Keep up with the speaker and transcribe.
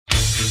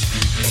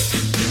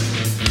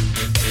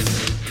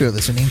You're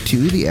listening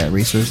to the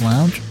iRacers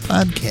Lounge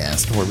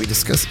podcast, where we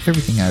discuss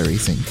everything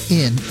iRacing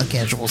in a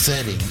casual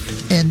setting.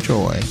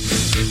 Enjoy.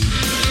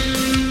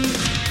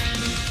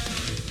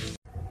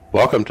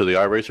 Welcome to the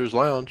iRacers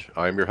Lounge.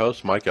 I'm your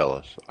host, Mike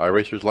Ellis.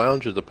 iRacers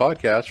Lounge is the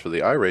podcast for the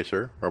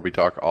iRacer, where we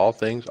talk all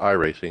things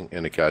iRacing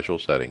in a casual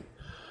setting.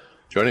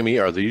 Joining me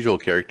are the usual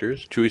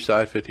characters, Chewy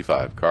Side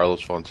 55,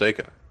 Carlos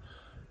Fonseca,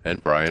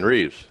 and Brian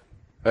Reeves.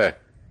 Hey.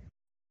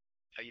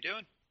 How you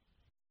doing?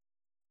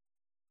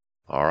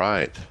 All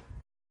right.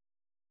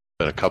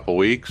 Been a couple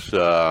weeks. We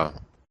had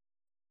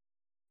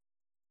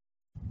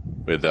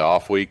the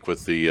off week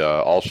with the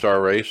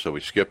All-Star race, so we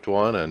skipped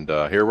one, and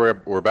here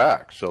we're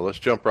back. So let's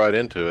jump right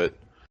into it.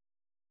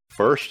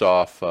 First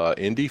off,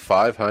 Indy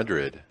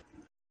 500.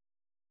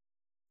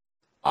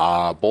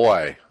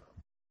 Boy.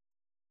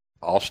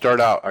 I'll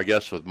start out, I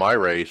guess, with my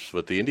race.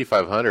 With the Indy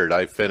 500,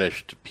 I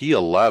finished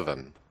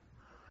P11.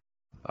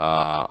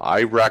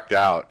 I wrecked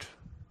out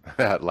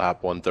at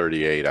lap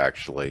 138,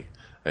 actually,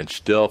 and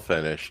still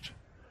finished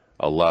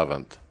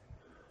 11th.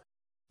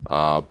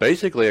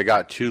 Basically, I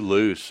got too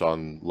loose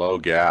on low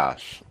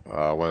gas.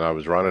 When I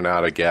was running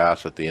out of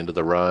gas at the end of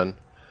the run,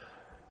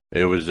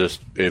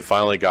 it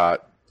finally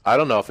got, I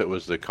don't know if it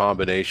was the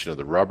combination of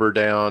the rubber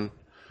down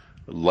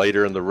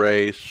later in the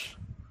race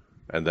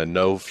and then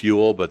no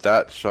fuel, but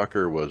that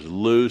sucker was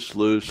loose,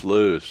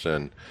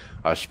 and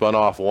I spun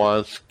off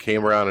once,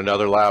 came around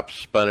another lap,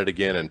 spun it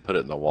again, and put it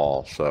in the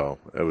wall, so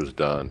it was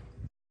done.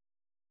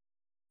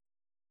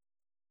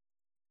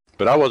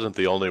 But I wasn't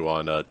the only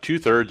one.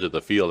 2/3 of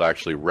the field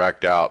actually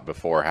wrecked out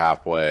before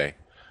halfway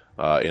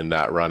in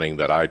that running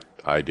that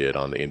I did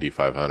on the Indy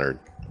 500.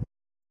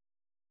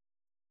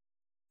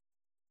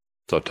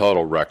 So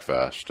total wreck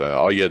fest.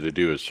 All you had to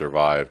do is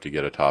survive to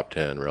get a top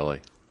 10,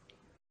 really.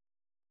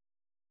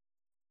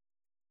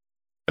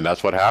 And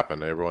that's what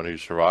happened. Everyone who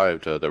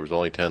survived, there was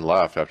only 10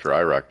 left after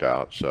I wrecked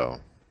out. So,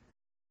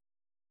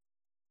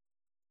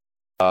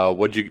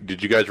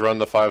 did you guys run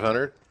the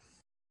 500?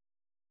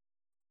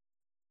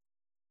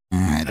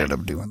 I ended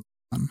up doing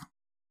one.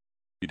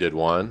 You did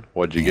one?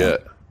 What'd you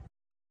get?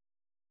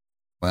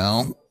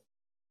 Well,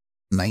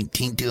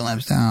 19 2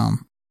 laps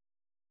down.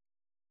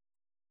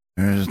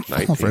 There's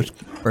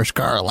first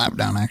car a lap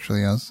down,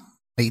 actually. I was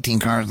 18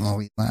 cars in the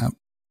lead lap.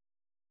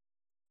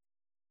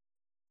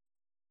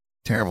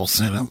 Terrible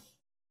setup.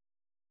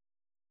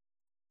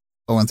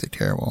 I wouldn't say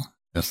terrible,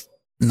 just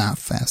not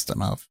fast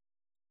enough.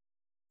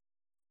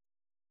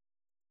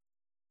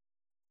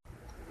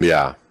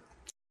 Yeah.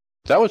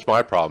 That was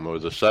my problem. It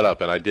was the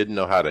setup, and I didn't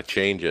know how to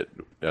change it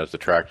as the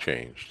track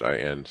changed,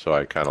 and so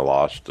I kind of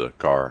lost the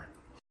car.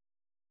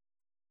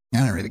 I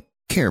don't really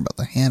care about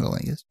the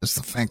handling. It's just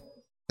the fact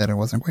that it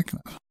wasn't quick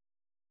enough.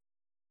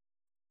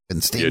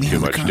 Couldn't stay you had too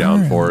much car,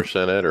 downforce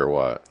in it, or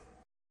what?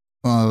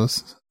 Well, it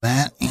was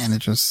that, and it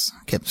just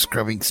kept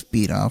scrubbing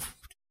speed off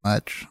too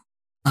much.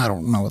 I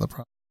don't know what the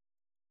problem.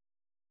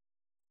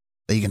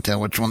 But you can tell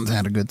which ones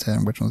had a good set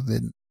and which ones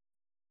didn't.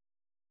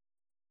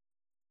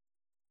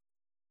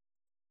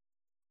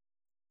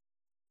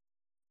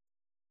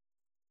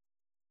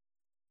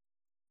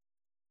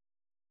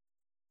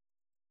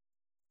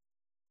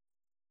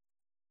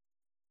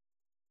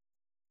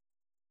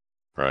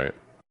 Right.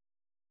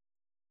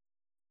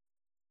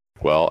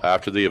 Well,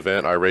 after the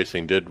event,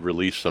 iRacing did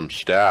release some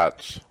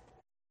stats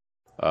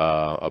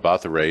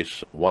about the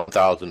race.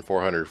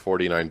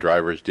 1,449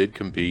 drivers did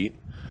compete.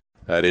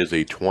 That is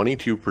a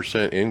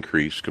 22%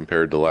 increase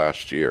compared to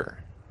last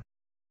year.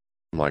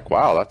 I'm like,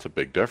 wow, that's a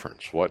big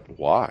difference.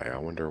 Why? I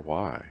wonder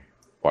why.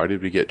 Why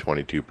did we get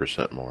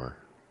 22% more?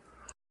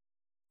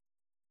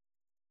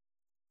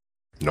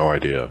 No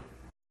idea.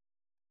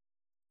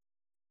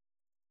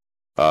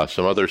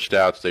 Some other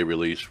stats they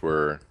released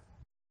were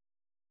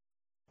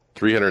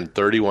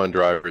 331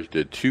 drivers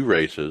did 2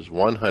 races,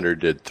 100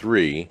 did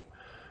 3,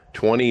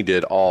 20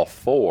 did all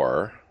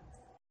 4.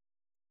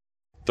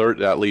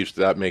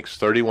 That makes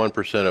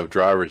 31% of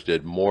drivers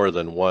did more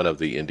than one of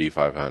the Indy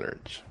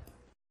 500s.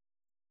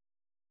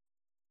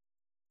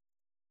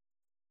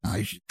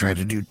 I should try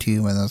to do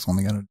 2, but I was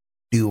only going to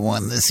do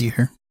 1 this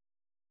year.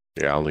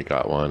 Yeah, I only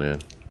got 1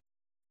 in.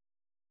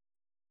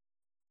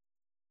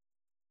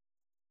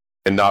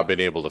 And not been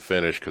able to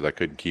finish because I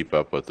couldn't keep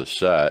up with the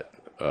set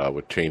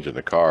with changing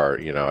the car.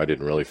 You know, I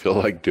didn't really feel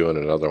like doing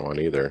another one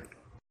either.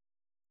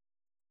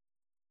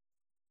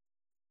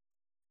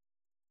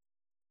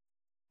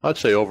 I'd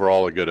say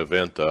overall a good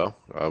event, though.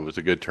 It was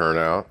a good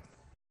turnout.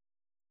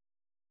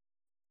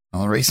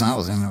 Well, the race I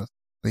was in was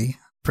a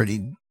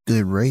pretty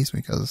good race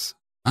because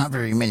not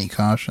very many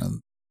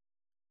cautions.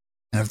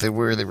 And if they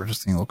were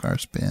just single car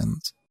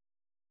spins.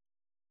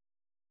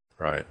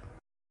 Right.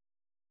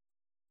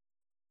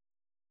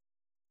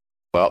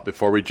 Well,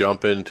 before we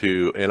jump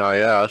into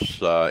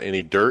NIS,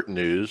 any dirt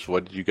news?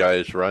 What did you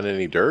guys run?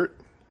 Any dirt?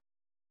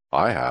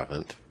 I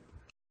haven't.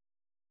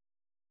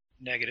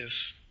 Negative.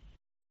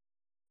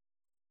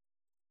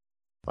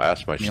 I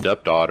asked my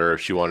stepdaughter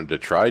if she wanted to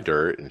try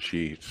dirt, and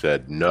she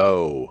said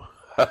no.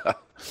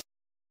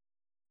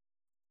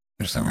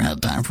 Just never had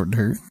time for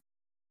dirt.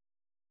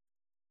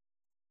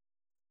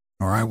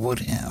 Or I would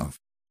have.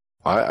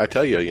 I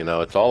tell you,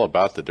 it's all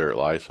about the dirt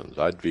license.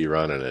 I'd be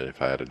running it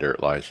if I had a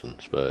dirt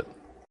license, but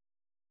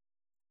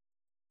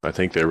I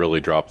think they really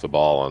dropped the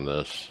ball on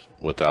this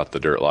without the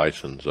dirt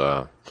license.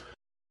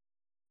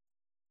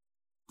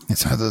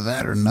 It's either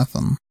that or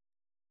nothing.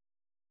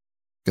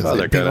 Well,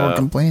 Because people were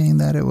complaining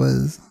that it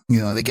was,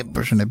 they kept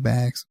pushing it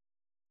back. So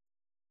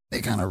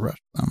they kind of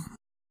rushed them.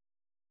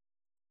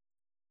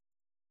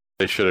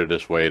 They should have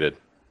just waited.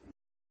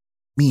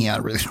 Me, I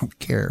really don't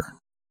care.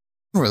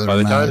 By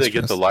the time they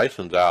get the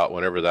license out,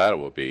 whenever that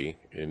will be,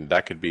 and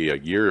that could be a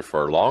year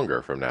or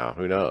longer from now,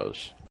 who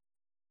knows?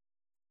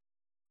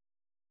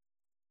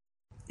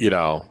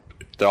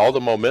 All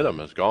the momentum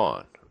is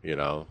gone,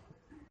 Well,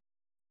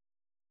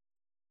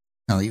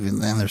 even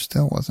then, there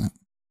still wasn't,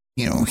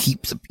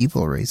 heaps of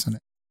people racing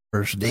it.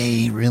 First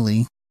day,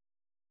 really.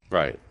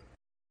 Right.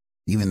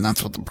 Even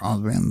that's what the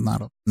problem's been.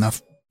 Not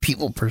enough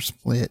people per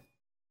split.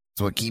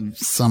 So it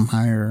keeps some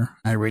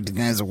high-rated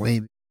guys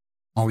away.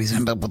 Always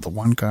end up with the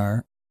one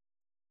car.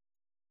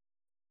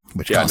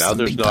 Which now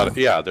there's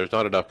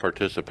not enough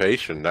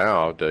participation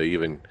now to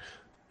even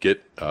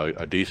get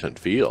a decent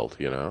field,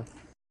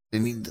 They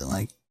need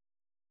to,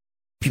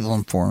 people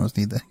in forums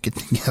need to get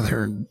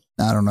together and,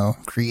 I don't know,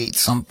 create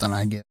something,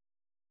 I guess.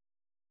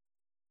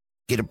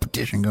 Get a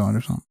petition going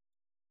or something.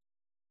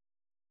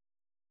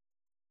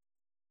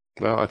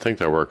 Well, I think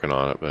they're working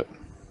on it, but...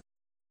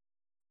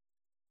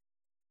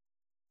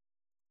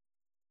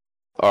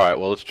 All right,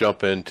 well, let's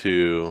jump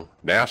into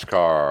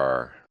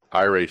NASCAR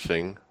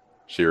iRacing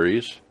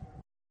series.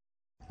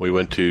 We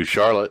went to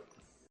Charlotte,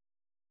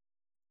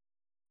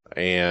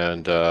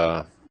 and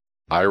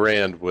I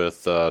ran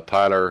with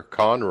Tyler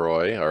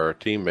Conroy, our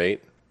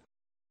teammate,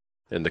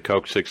 in the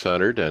Coke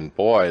 600, and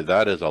boy,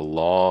 that is a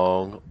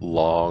long,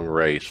 long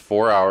race.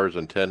 4 hours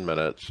and 10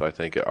 minutes, I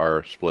think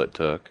our split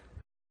took.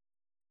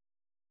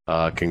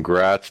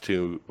 Congrats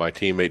to my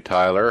teammate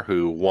Tyler,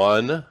 who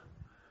won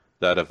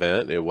that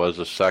event. It was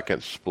a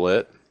second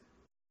split.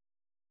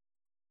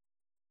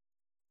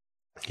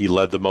 He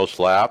led the most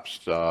laps.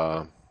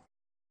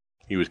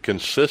 He was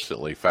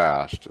consistently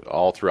fast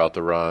all throughout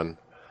the run.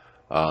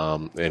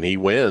 And he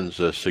wins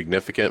a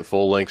significant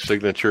full-length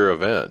signature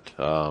event.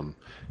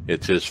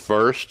 It's his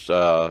first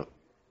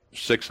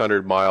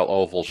 600-mile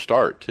oval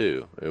start,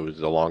 too. It was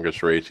the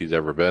longest race he's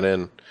ever been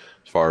in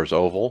as far as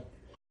oval.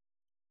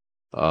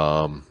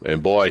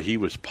 And boy, he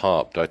was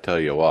pumped, I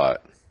tell you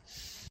what.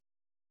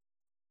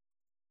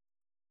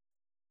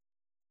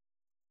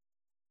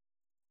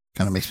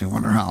 Kind of makes me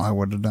wonder how I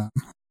would have done.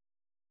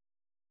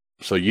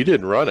 So you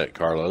didn't run it,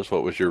 Carlos.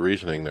 What was your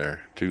reasoning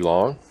there? Too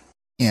long?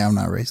 Yeah, I'm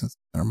not racing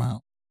 600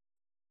 miles.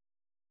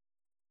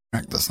 In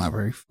fact, that's not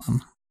very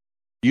fun.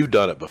 You've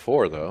done it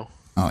before, though.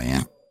 Oh,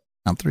 yeah.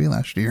 I'm 3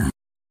 last year.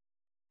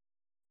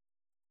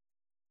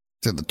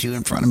 So the 2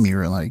 in front of me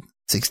were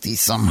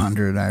 60-some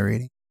hundred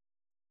iRating.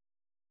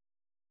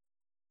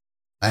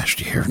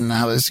 Last year,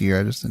 now this year,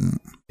 I just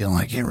didn't feel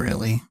like it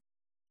really.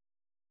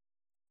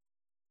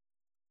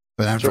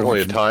 But after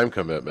certainly a time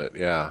commitment,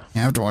 yeah.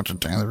 After watching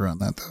Tyler run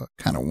that, though,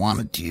 I kind of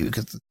wanted to,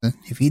 because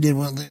if he did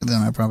well,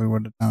 then I probably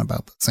would have done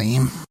about the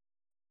same.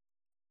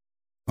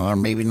 Or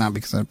maybe not,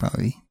 because I'd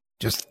probably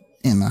just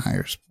in the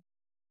higher spot.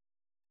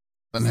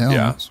 But hell,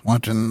 I was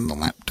watching the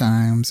lap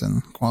times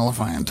and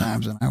qualifying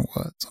times, and I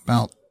was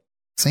about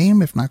the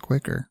same, if not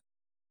quicker.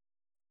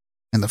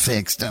 And the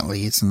fixed, at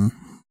least, and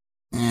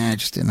I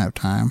just didn't have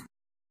time.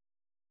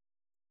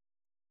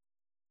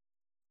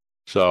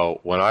 So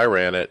when I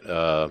ran it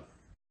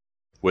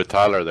with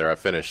Tyler there, I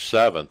finished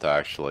 7th,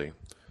 actually.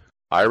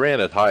 I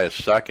ran as high as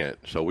 2nd,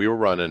 so we were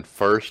running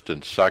 1st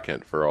and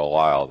 2nd for a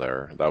while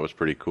there. That was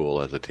pretty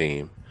cool as a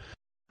team.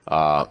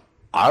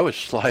 I was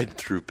sliding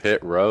through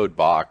pit road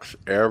box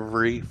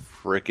every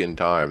freaking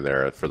time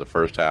there for the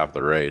first half of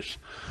the race.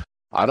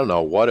 I don't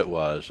know what it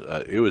was.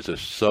 It was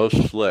just so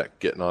slick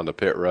getting on the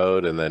pit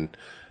road, and then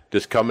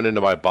just coming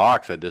into my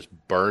box, I just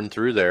burned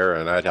through there,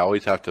 and I'd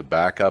always have to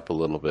back up a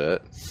little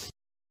bit.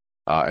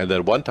 And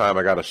then one time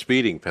I got a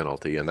speeding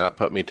penalty, and that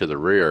put me to the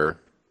rear.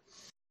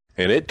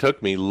 And it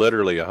took me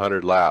literally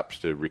 100 laps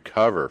to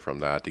recover from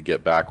that to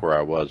get back where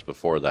I was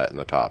before that in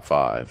the top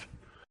 5.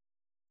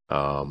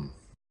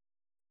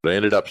 But I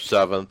ended up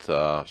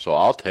 7th, so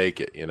I'll take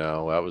it.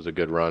 That was a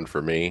good run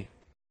for me.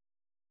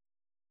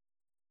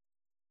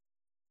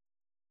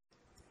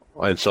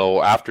 And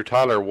so after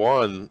Tyler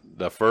won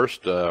the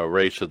first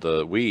race of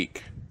the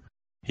week,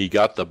 he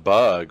got the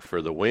bug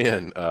for the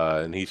win,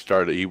 and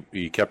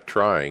he kept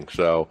trying.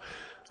 So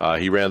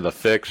he ran the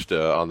fixed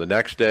on the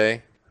next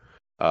day.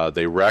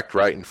 They wrecked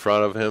right in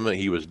front of him, and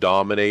he was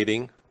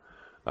dominating.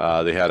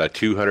 They had a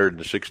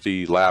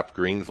 260-lap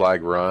green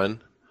flag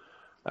run,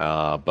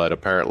 but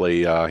apparently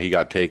he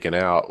got taken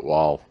out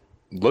while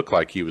it looked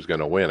like he was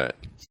going to win it.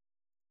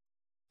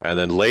 And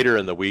then later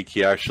in the week,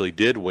 he actually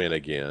did win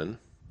again.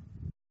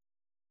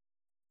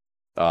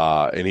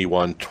 And he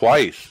won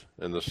twice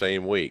in the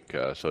same week.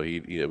 So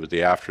it was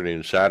the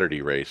afternoon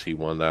Saturday race. He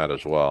won that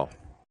as well.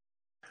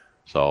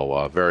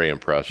 So very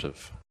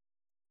impressive.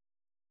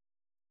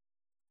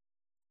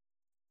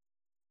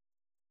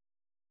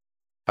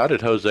 How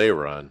did Jose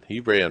run? He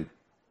ran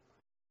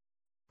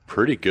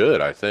pretty good,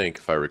 I think,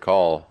 if I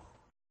recall.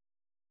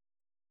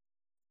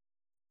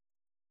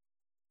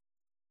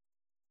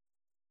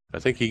 I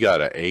think he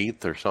got an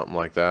 8th or something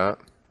like that.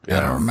 I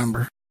don't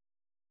remember.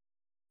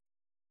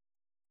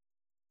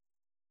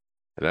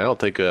 And I don't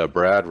think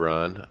Brad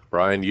run.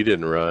 Brian, you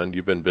didn't run.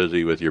 You've been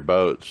busy with your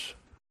boats.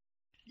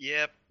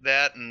 Yep,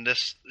 that and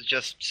this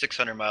just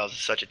 600 miles is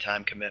such a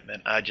time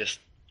commitment. I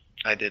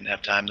didn't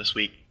have time this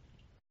week.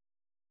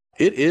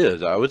 It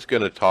is. I was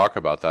going to talk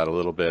about that a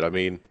little bit. I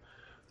mean,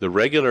 the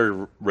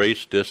regular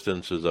race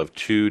distances of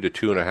 2 to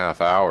 2.5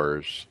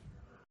 hours,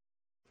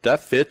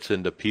 that fits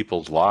into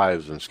people's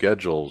lives and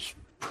schedules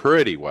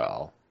pretty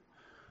well.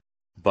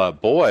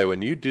 But boy,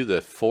 when you do the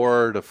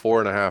 4 to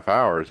 4.5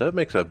 hours, that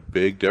makes a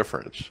big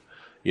difference.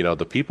 You know,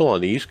 the people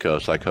on the East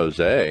Coast, like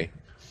Jose,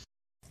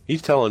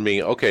 he's telling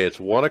me, okay, it's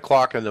 1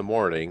 o'clock in the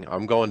morning.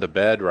 I'm going to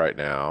bed right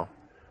now,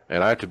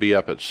 and I have to be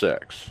up at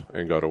 6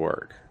 and go to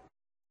work.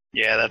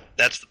 Yeah,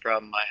 that's the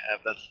problem I have.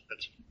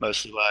 That's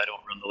mostly why I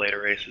don't run the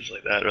later races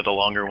like that, or the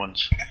longer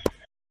ones.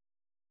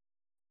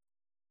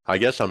 I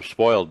guess I'm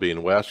spoiled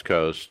being West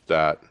Coast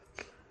that,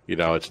 you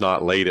know, it's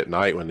not late at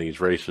night when these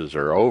races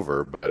are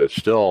over, but it's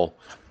still,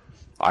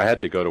 I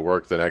had to go to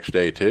work the next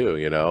day too,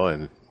 you know,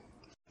 and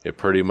it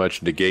pretty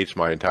much negates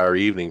my entire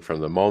evening from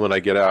the moment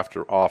I get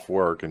off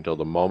work until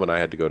the moment I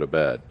had to go to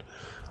bed.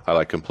 I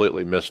like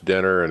completely missed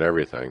dinner and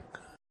everything.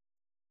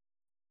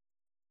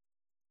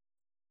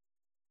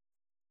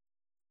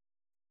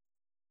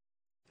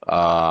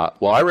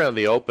 Well, I ran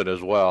the Open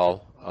as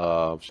well,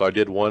 so I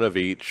did one of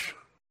each,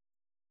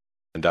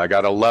 and I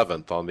got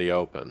 11th on the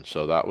Open,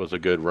 so that was a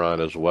good run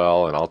as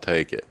well, and I'll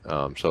take it.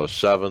 So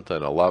 7th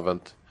and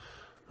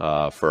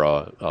 11th for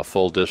a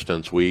full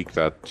distance week,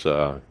 that's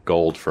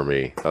gold for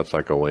me. That's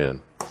like a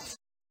win.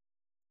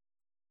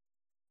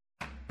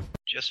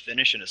 Just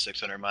finishing a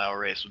 600-mile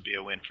race would be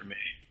a win for me.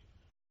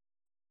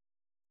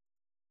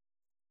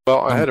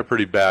 Well, I had a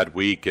pretty bad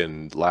week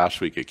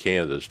last week at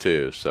Kansas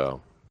too,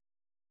 so.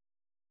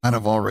 Out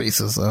of all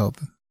races, though,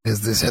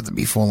 does this have to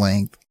be full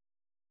length?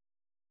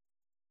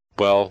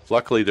 Well,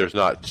 luckily there's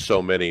not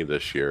so many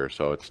this year,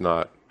 so it's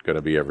not going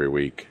to be every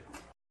week.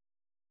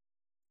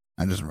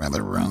 I'd just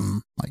rather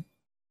run like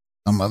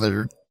some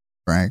other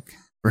track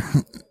for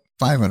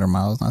 500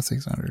 miles, not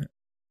 600.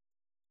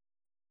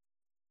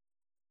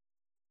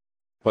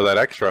 Well, that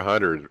extra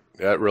 100,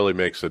 that really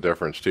makes a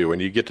difference too.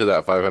 When you get to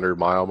that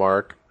 500-mile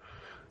mark,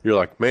 you're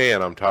like,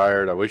 man, I'm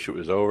tired. I wish it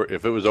was over.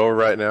 If it was over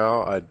right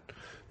now, I'd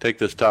take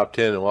this top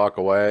 10 and walk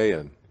away.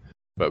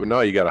 But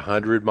no, you got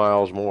 100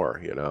 miles more,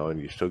 you know,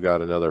 and you still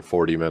got another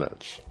 40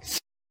 minutes.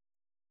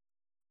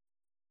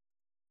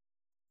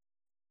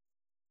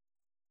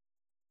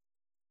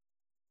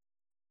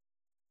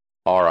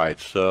 All right,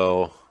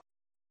 so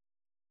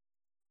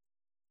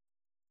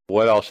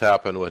what else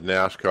happened with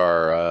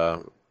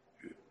NASCAR?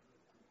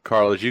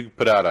 Carlos, you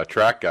put out a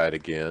track guide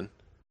again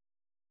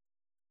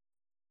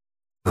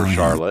for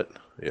Charlotte.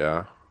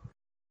 Yeah.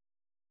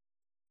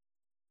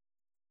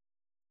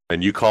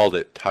 And you called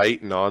it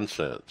tight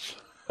nonsense.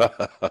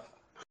 Oh,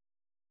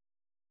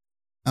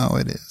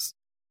 it is.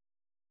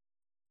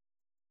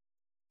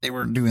 They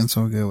were doing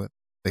so good with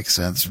big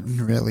sets,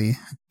 really,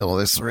 until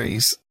this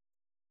race.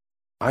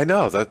 I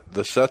know that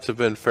the sets have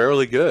been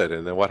fairly good,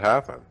 and then what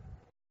happened?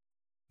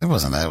 It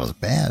wasn't that it was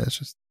bad. It's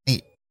just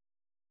neat.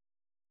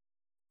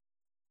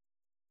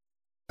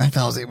 The fact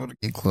I was able to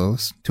get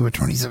close to a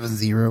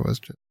 27-0 was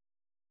just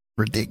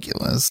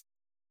ridiculous.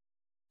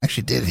 I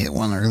actually did hit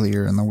one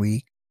earlier in the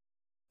week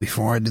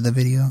before I did the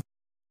video.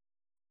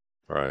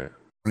 Right.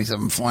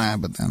 27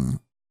 flat, but then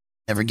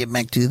never get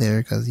back to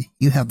there because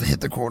you have to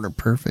hit the quarter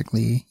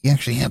perfectly. You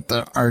actually have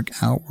to arc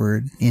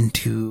outward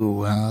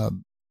into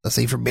the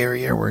safer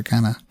barrier where it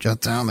kind of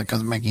juts out and then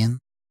comes back in.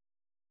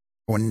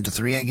 Going into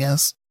 3, I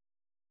guess.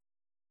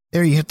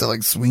 There you have to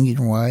like swing it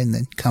wide and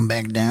then come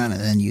back down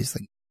and then use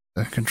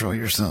the control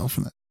yourself.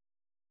 And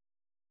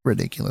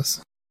ridiculous.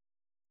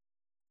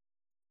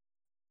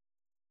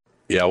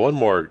 Yeah, one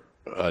more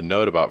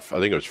note about, I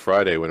think it was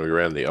Friday when we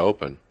ran the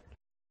Open.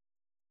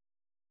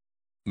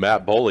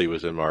 Matt Boley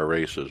was in my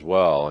race as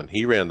well, and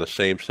he ran the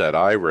same set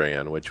I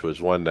ran, which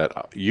was one that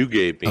you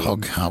gave me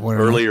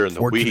earlier in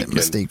the week.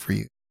 Mistake for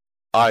you.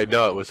 I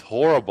know, it was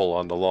horrible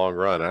on the long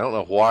run. I don't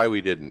know why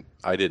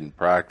I didn't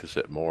practice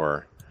it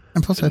more.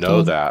 And plus, I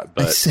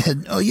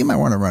said, "Oh, you might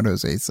want to run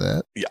Jose's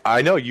set." Yeah,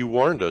 I know you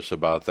warned us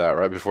about that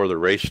right before the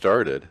race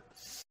started.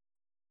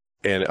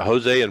 And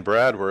Jose and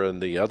Brad were in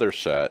the other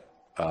set,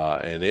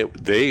 and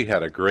they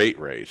had a great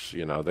race.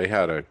 You know, they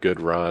had a good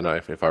run,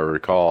 if I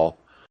recall.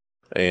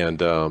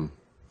 And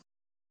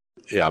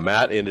yeah,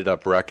 Matt ended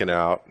up wrecking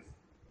out,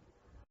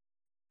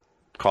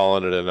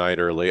 calling it a night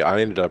early. I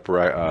ended up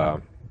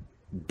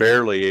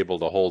barely able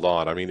to hold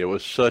on. I mean, it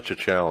was such a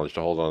challenge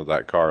to hold on to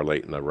that car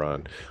late in the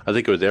run. I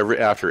think it was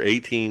after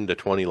 18 to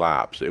 20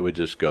 laps, it would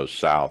just go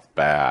south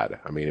bad.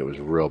 I mean, it was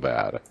real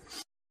bad.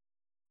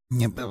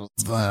 Yep, it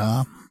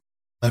was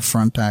the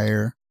front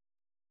tire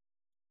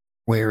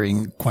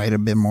wearing quite a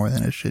bit more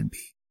than it should be.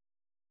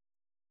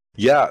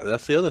 Yeah,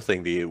 that's the other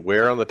thing. The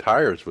wear on the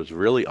tires was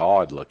really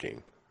odd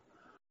looking.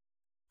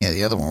 Yeah,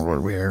 the other one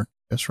would wear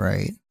just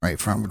right. Right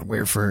front would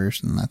wear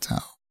first, and that's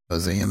how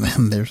Jose and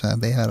them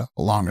they had a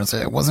longer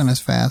set. It wasn't as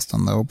fast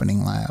on the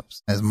opening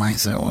laps as my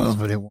set was,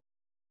 but it was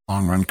a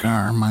long run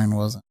car. Mine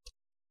wasn't.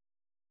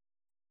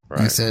 Right.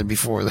 Like I said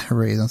before the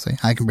race, I'll say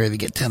I can barely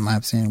get 10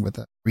 laps in with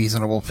a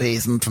reasonable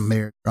pace, and from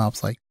there it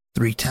drops like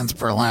 0.3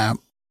 per lap,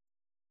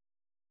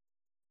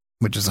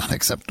 which is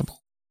unacceptable.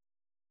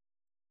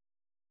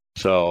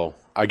 So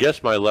I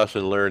guess my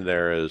lesson learned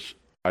there is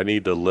I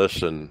need to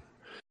listen.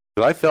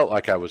 Because I felt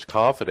like I was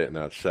confident in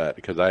that set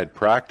because I had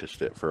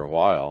practiced it for a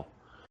while.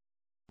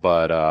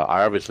 But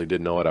I obviously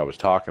didn't know what I was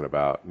talking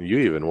about. You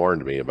even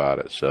warned me about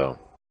it, so.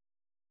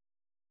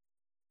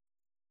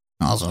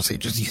 I was going to say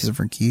just use it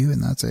for Q,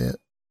 and that's it.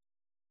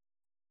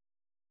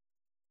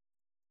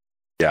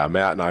 Yeah,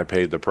 Matt and I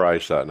paid the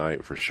price that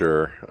night for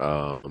sure.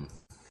 I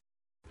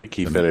think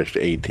he finished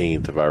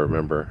 18th, if I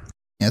remember.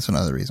 Yeah, that's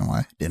another reason why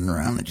I didn't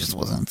run. I just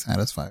wasn't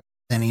satisfied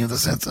with any of the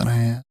sets that I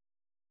had.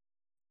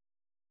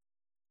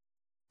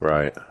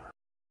 Right.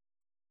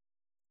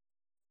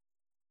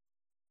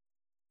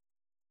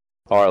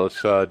 All right,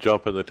 let's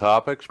jump in the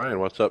topics. Ryan,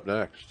 what's up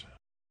next?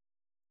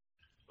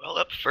 Well,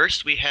 up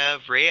first we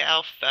have Ray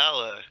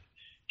Alfala.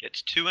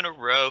 Gets 2 in a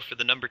row for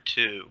the number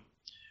 2.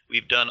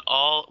 We've won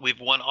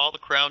all the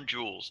crown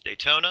jewels: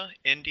 Daytona,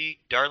 Indy,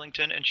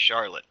 Darlington, and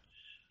Charlotte.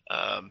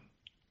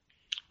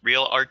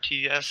 Real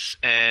RTS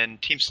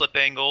and Team Slip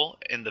Angle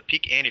in the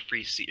Peak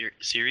Antifreeze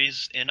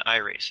series in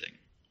iRacing.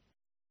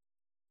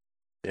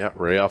 Yeah,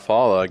 Ray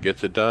Alfala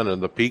gets it done in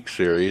the Peak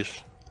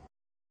Series.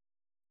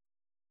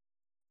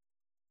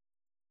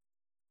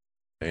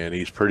 And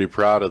he's pretty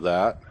proud of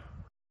that,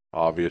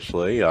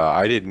 obviously.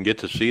 I didn't get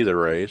to see the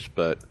race,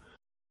 but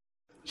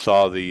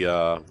saw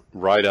the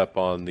write-up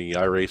on the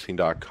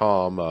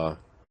iRacing.com.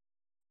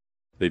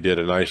 They did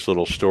a nice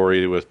little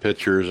story with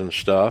pictures and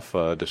stuff,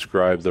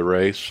 described the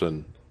race.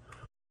 And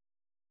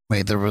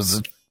wait, there was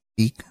a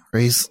Peak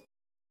race?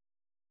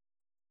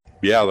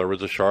 Yeah, there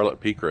was a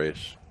Charlotte Peak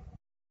race.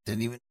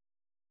 Didn't even...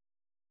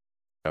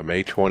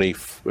 May 20,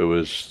 it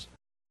was...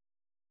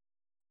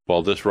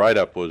 Well, this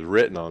write-up was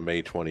written on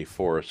May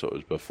 24th, so it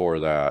was before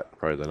that,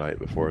 probably the night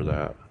before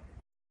that.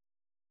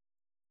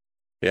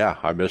 Yeah,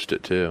 I missed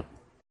it too.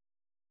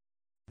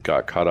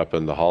 Got caught up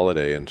in the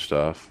holiday and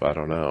stuff. I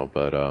don't know,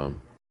 but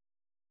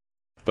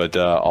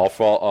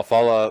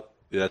Alfala,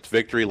 that's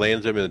victory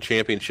lands him in the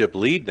championship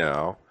lead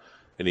now,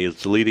 and he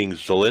is leading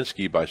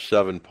Zielinski by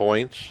 7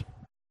 points.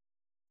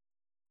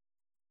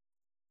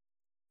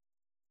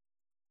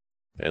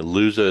 And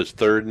Luza is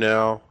third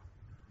now,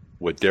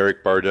 with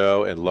Derek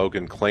Bardot and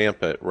Logan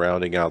Clampett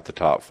rounding out the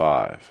top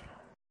 5.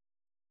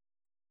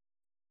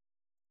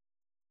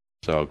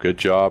 So good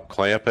job,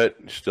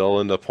 Clampett, still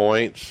in the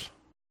points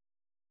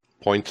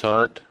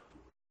hunt.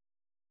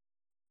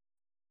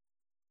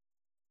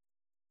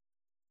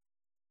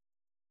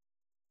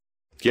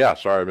 Yeah,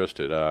 sorry I missed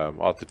it.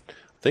 I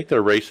think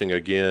they're racing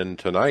again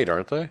tonight,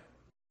 aren't they?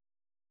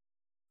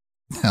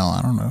 Hell,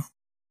 I don't know.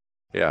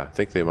 Yeah, I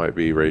think they might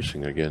be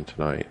racing again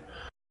tonight.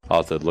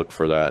 I'll have to look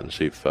for that and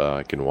see if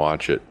I can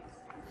watch it.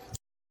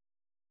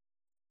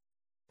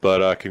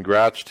 But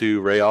congrats to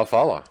Ray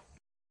Alfala.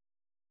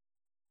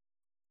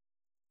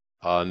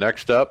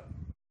 Next up,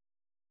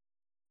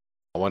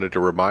 I wanted to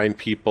remind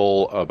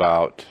people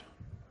about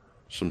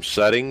some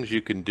settings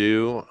you can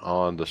do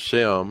on the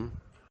sim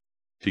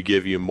to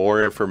give you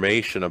more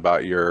information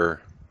about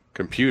your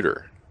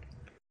computer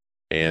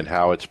and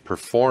how it's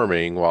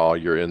performing while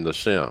you're in the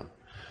sim.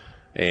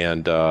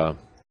 And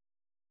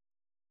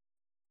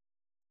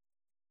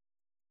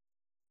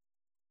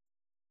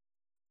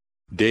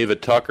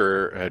David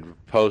Tucker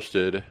had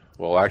posted,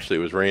 well, actually it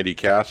was Randy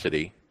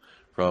Cassidy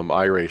from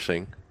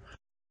iRacing.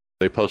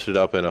 They posted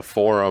up in a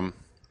forum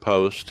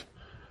post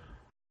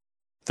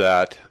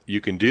that you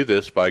can do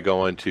this by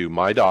going to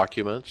My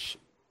Documents,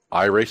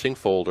 iRacing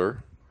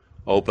folder,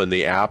 open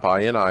the App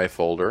INI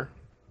folder,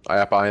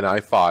 App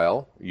INI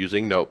file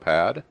using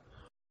Notepad,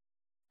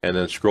 and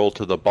then scroll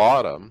to the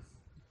bottom,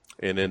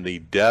 and in the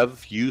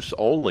Dev Use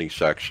Only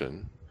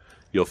section,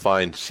 you'll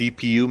find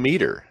CPU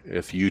meter.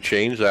 If you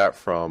change that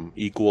from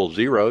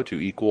 =0 to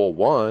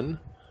 =1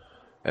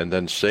 and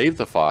then save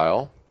the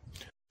file,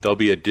 there'll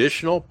be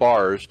additional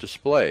bars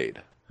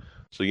displayed.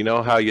 So you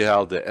know how you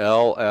have the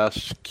L,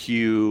 S,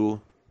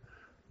 Q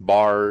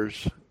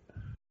bars?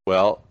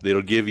 Well,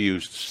 it'll give you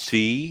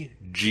C,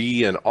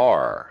 G, and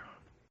R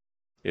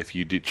if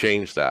you do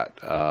change that.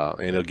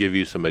 And it'll give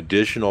you some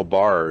additional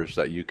bars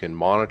that you can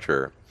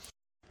monitor.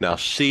 Now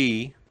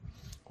C,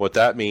 what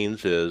that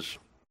means is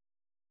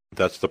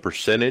that's the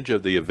percentage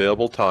of the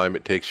available time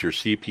it takes your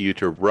CPU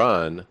to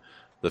run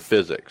the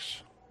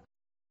physics.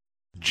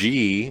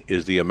 G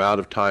is the amount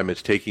of time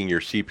it's taking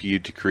your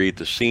CPU to create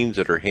the scenes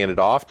that are handed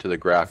off to the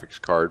graphics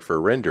card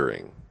for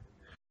rendering.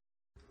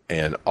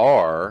 And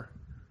R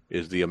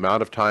is the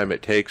amount of time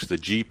it takes the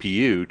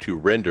GPU to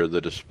render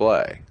the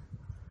display.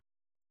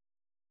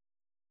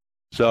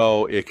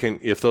 So it can,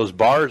 if those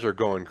bars are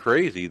going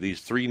crazy,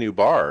 these 3 new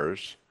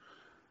bars,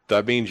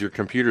 that means your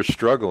computer's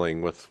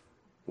struggling with,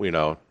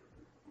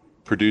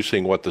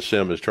 producing what the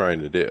sim is trying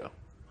to do.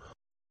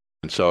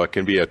 And so it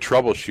can be a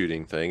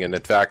troubleshooting thing. And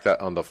in fact, that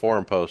on the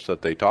forum post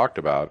that they talked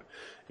about,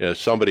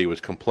 somebody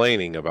was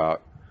complaining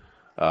about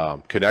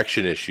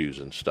connection issues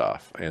and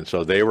stuff. And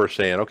so they were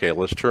saying, okay,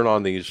 let's turn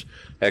on these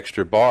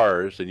extra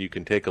bars and you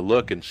can take a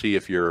look and see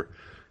if your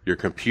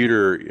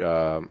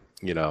computer,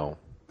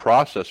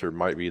 processor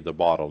might be the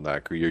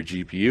bottleneck, or your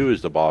GPU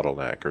is the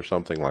bottleneck, or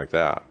something like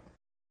that.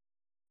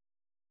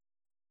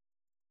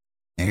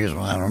 Here's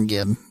what I don't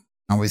get.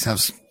 I always have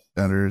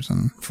stutters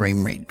and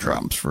frame rate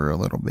drops for a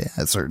little bit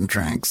at certain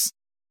tracks.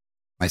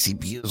 My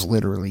CPU is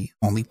literally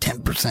only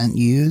 10%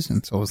 used,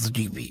 and so is the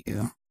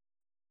GPU.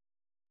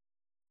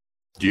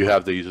 Do you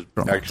have these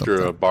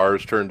extra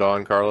bars turned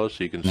on, Carlos,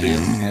 so you can see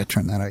them? Yeah,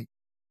 turn that out.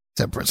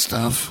 Separate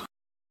stuff.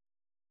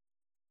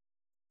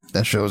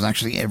 That shows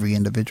actually every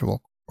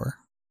individual core.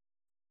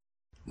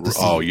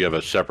 Oh, you have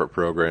a separate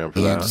program for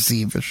that? Yeah, to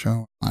see if it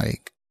shows,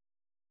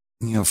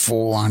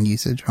 full on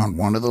usage on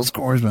one of those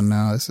cores, but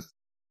no,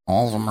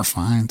 all of them are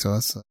fine, so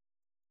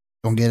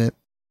don't get it.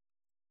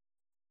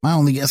 My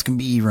only guess can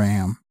be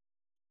RAM.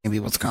 Maybe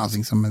what's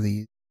causing some of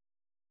these.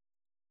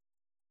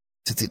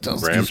 Since it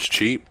does RAM's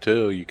cheap,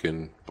 too. You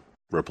can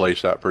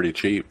replace that pretty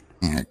cheap.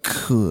 Yeah, it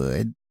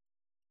could.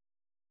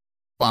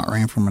 Bought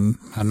RAM from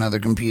another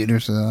computer,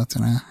 so that's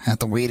going to have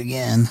to wait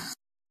again.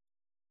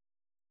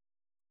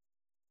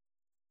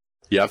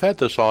 Yeah, I've had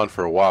this on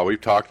for a while. We've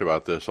talked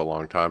about this a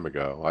long time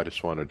ago. I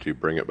just wanted to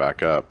bring it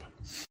back up.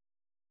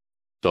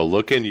 So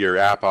look in your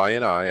app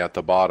INI at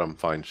the bottom,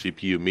 find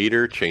CPU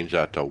meter, change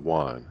that to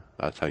 1.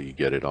 That's how you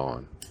get it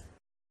on.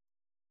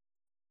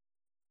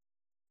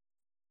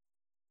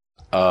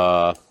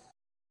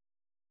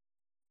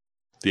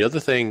 The other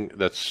thing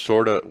that's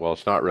sort of, well,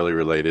 it's not really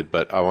related,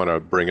 but I want to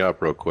bring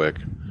up real quick.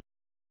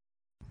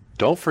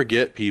 Don't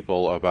forget,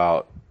 people,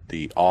 about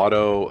the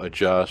auto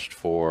adjust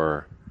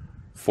for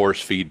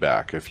force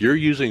feedback. If you're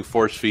using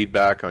force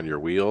feedback on your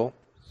wheel,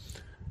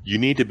 you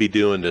need to be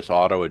doing this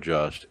auto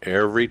adjust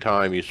every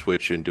time you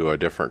switch into a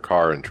different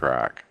car and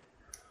track.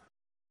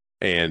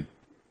 And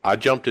I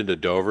jumped into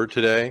Dover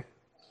today,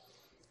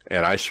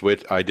 and I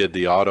did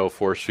the auto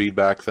force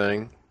feedback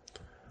thing,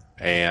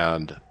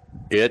 and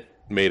it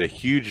made a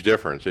huge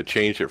difference. It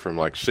changed it from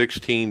like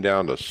 16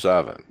 down to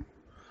 7.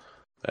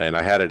 And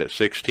I had it at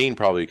 16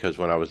 probably because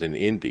when I was in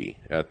Indy,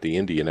 at the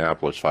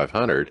Indianapolis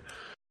 500,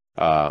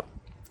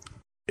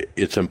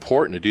 it's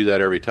important to do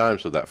that every time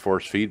so that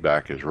force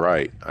feedback is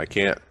right. I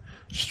can't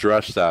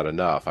stress that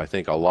enough. I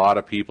think a lot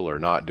of people are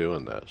not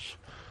doing this.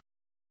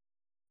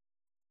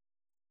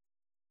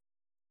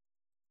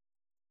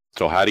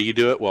 So how do you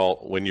do it? Well,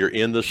 when you're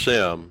in the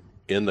sim,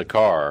 in the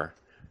car,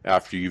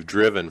 after you've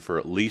driven for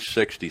at least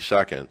 60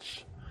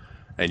 seconds,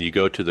 and you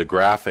go to the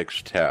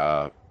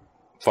graphics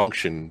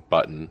function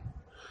button,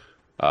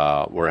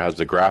 where it has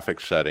the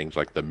graphics settings,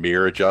 like the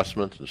mirror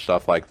adjustments and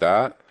stuff like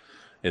that,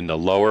 in the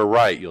lower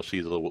right, you'll see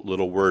the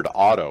little word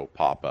auto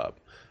pop up.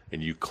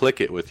 And you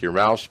click it with your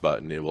mouse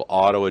button. It will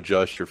auto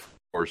adjust your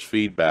force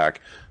feedback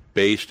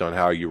based on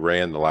how you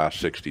ran the last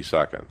 60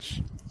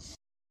 seconds.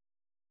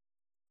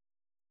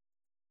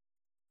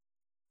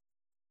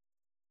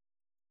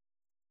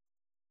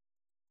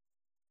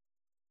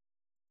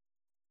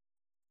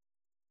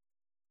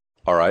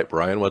 All right,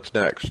 Brian, what's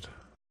next?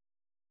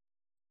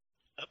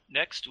 Up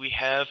next, we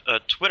have a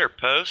Twitter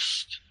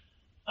post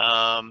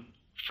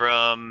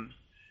from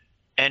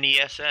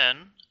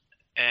NESN,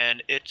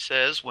 and it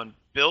says, when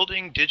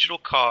building digital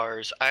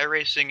cars,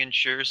 iRacing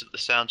ensures that the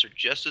sounds are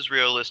just as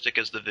realistic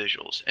as the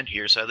visuals, and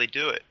here's how they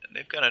do it. And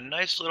they've got a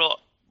nice little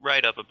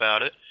write-up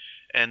about it,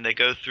 and they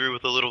go through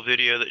with a little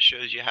video that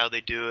shows you how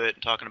they do it,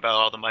 and talking about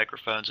all the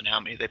microphones and how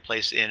many they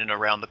place in and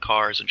around the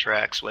cars and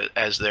tracks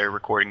as they're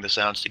recording the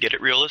sounds to get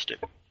it realistic.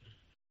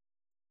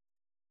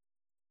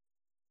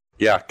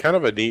 Yeah, kind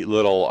of a neat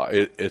little,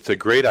 it's a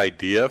great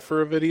idea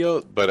for a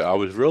video, but I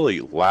was really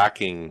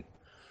lacking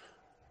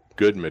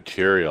good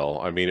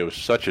material. I mean, it was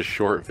such a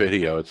short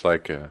video. It's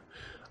like a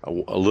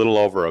little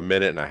over a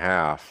minute and a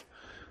half.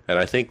 And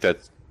I think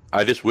that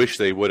I just wish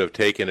they would have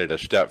taken it a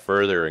step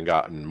further and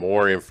gotten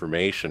more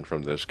information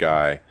from this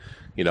guy,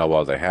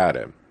 while they had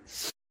him.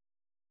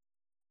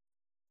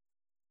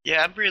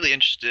 Yeah, I'm really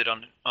interested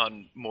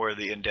on more of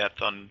the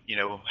in-depth on,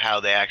 how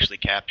they actually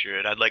capture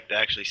it. I'd like to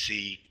actually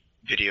see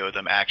video of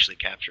them actually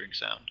capturing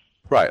sound.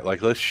 Right,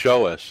 like let's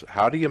show us,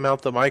 how do you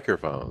mount the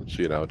microphones,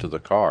 to the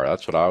car?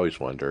 That's what I always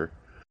wonder.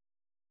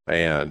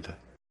 And,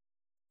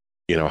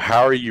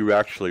 how are you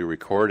actually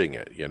recording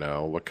it?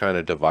 What kind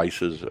of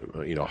devices,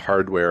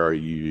 hardware are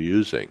you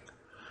using?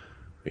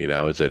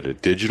 Is it a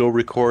digital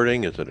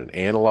recording? Is it an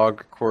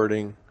analog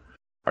recording?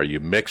 Are you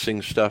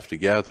mixing stuff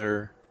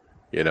together?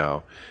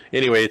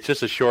 Anyway, it's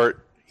just a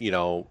short,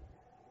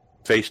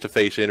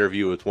 face-to-face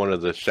interview with one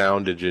of the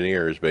sound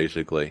engineers,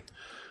 basically.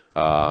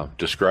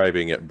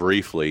 Describing it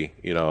briefly,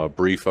 a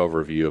brief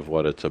overview of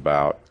what it's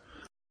about.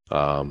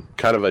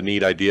 Kind of a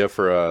neat idea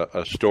for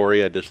a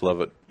story. I just love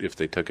it if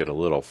they took it a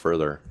little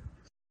further.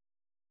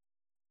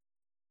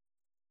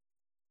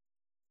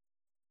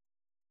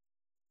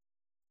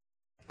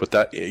 But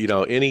that,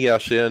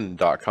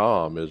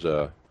 NESN.com is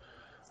a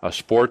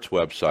sports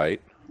website.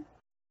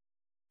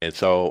 And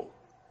so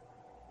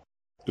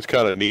it's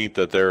kind of neat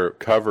that they're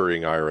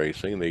covering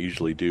iRacing. They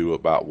usually do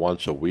about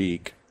once a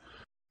week.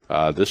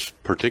 This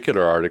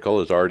particular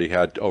article has already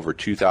had over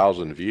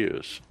 2,000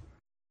 views.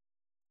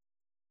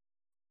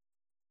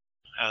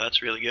 Oh,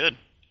 that's really good.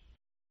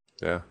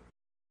 Yeah.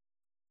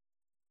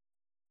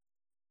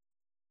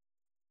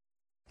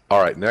 All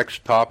right,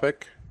 next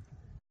topic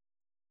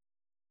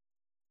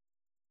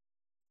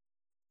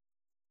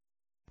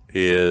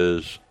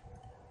is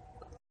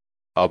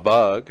a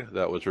bug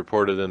that was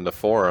reported in the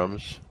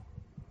forums.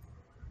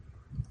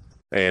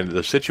 And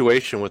the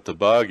situation with the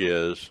bug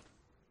is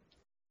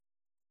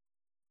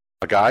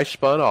a guy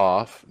spun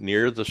off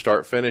near the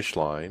start-finish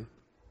line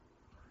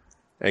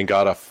and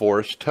got a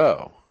forced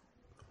tow.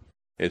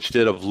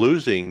 Instead of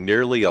losing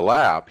nearly a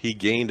lap, he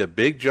gained a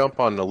big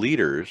jump on the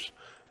leaders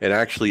and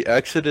actually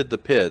exited the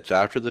pits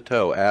after the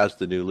tow as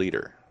the new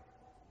leader.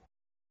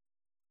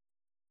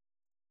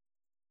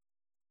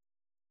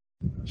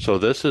 So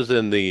this is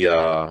in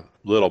the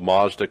little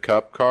Mazda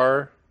Cup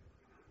car.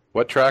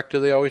 What track do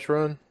they always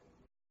run?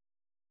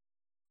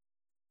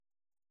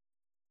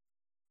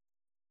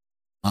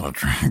 Auto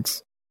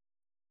tracks.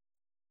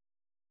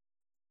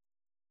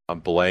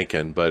 I'm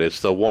blanking, but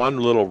it's the one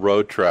little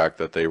road track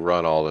that they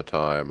run all the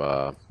time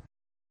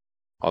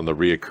on the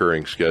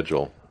reoccurring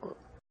schedule.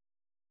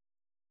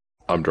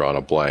 I'm drawing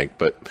a blank,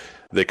 but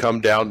they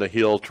come down the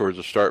hill towards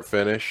the start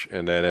finish,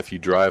 and then if you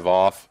drive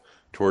off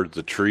towards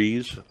the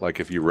trees, like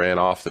if you ran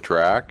off the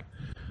track,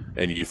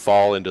 and you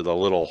fall into the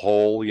little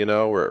hole,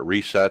 where it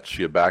resets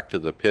you back to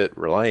the pit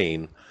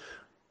lane,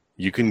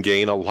 you can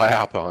gain a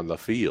lap on the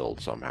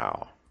field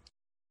somehow.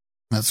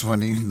 That's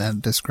funny.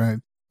 That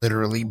described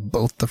literally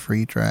both the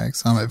free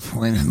tracks on my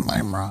point in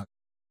Lime Rock.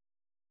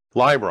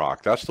 Lime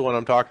Rock, that's the one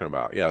I'm talking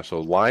about. Yeah,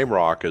 so Lime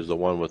Rock is the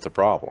one with the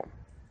problem.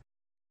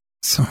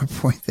 So my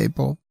point, they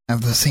both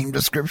have the same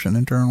description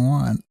in turn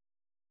one.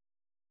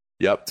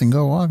 Yep. And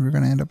go off, you're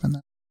going to end up in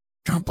that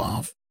jump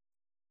off.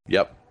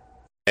 Yep.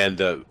 And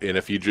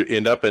if you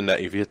end up in that,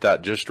 if you hit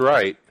that just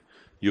right,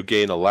 you'll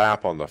gain a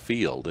lap on the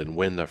field and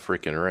win the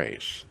freaking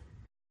race.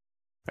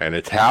 And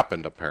it's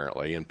happened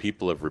apparently, and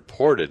people have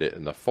reported it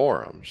in the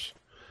forums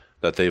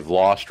that they've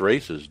lost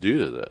races due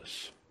to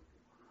this.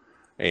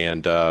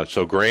 And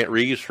so Grant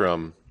Reeves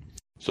so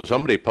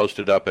somebody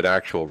posted up an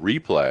actual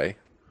replay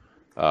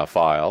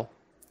file,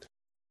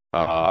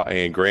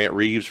 and Grant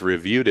Reeves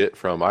reviewed it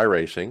from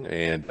iRacing,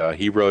 and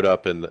he wrote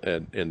up in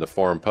the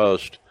forum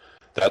post,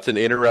 "That's an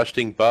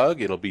interesting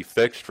bug. It'll be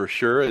fixed for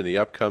sure in the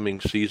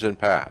upcoming season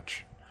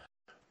patch.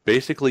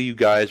 Basically, you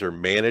guys are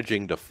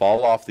managing to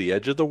fall off the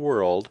edge of the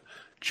world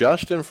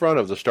just in front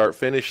of the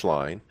start-finish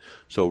line,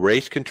 so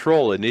race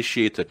control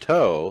initiates a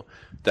tow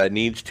that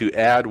needs to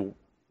add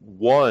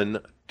 1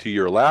 to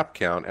your lap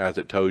count as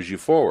it tows you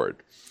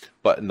forward.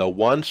 But in the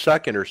 1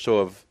 second or so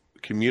of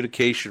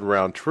communication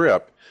round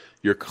trip,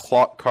 your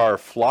car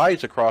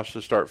flies across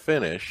the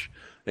start-finish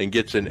and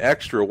gets an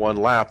extra 1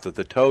 lap that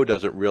the tow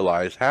doesn't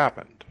realize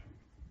happened."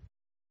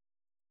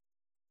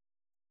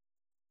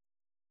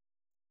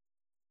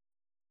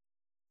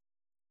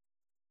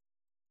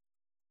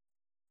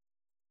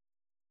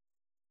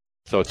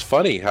 So it's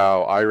funny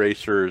how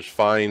iRacers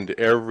find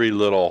every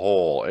little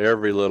hole,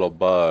 every little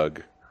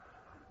bug.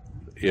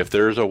 If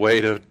there's a way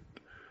to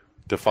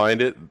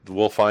find it,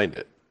 we'll find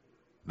it.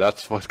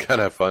 That's what's kind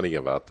of funny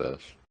about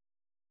this.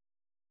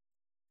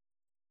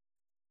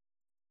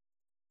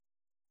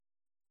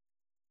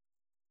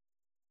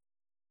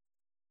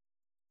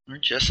 We're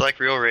just like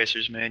real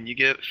racers, man.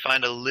 You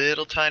find a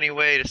little tiny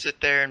way to sit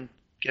there and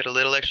get a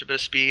little extra bit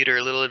of speed or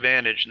a little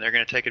advantage, and they're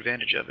going to take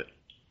advantage of it.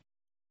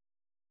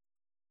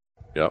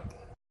 Yep.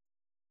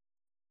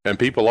 And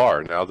people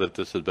are, now that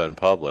this has been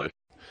published.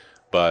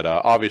 But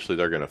obviously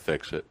they're going to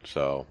fix it.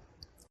 So,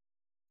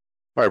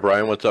 all right,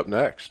 Brian, what's up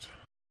next?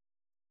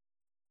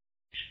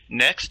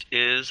 Next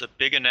is a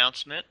big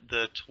announcement.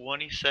 The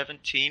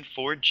 2017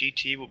 Ford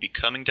GT will be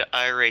coming to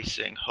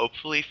iRacing,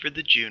 hopefully for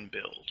the June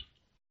build.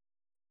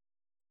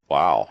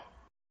 Wow.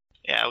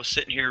 Yeah, I was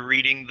sitting here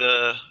reading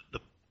the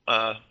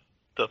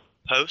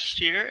post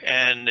here,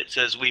 and it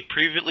says we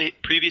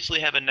previously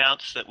have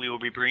announced that we will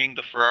be bringing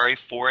the Ferrari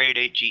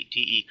 488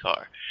 GTE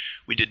car.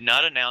 We did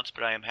not announce,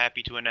 but I am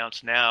happy to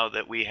announce now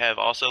that we have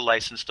also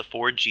licensed a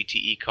Ford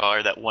GTE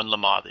car that won Le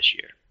Mans this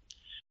year.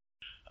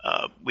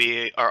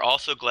 We are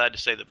also glad to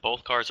say that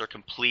both cars are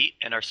complete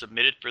and are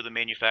submitted for the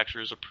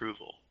manufacturer's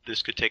approval.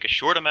 This could take a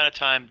short amount of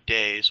time,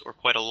 days, or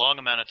quite a long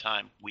amount of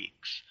time,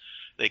 weeks.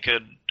 They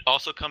could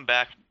also come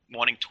back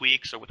wanting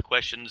tweaks or with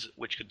questions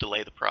which could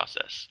delay the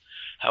process.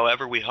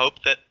 However, we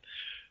hope that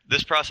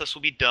this process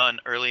will be done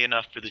early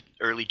enough for the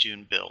early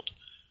June build.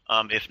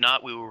 If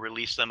not, we will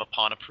release them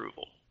upon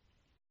approval.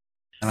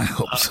 And I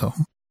hope so.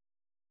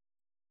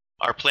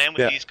 Our plan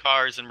with these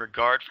cars in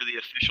regard for the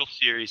official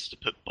series is to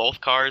put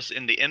both cars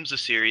in the IMSA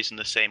series in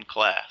the same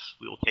class.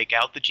 We will take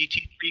out the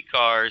GT3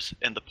 cars,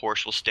 and the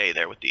Porsche will stay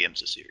there with the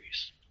IMSA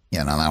series.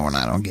 Yeah, no, that one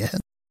I don't get.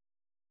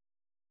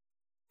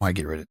 Why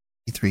get rid of it?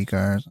 GT3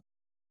 cars.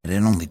 And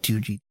then only 2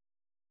 GT.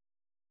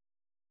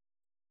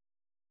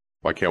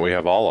 Why can't we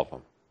have all of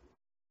them?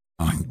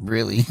 Oh,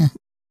 really?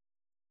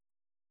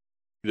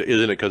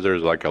 Isn't it because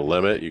there's like a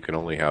limit? You can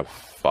only have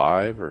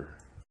 5 or?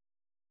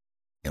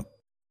 Yep.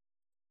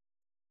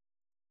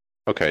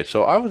 Okay,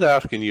 so I was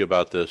asking you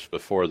about this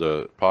before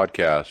the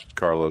podcast,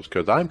 Carlos,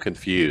 because I'm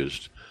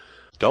confused.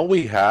 Don't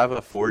we have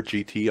a Ford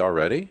GT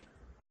already?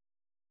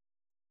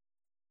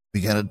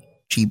 We got a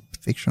cheap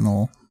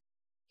fictional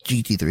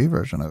GT3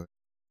 version of it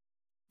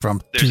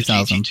from There's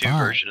 2005. a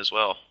GT2 version as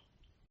well.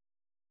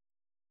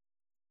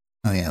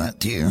 Oh yeah, that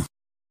too.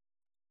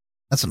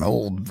 That's an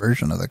old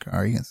version of the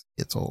car. You can see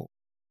it's old.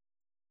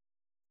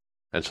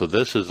 And so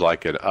this is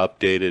like an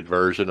updated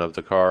version of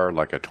the car,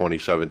 like a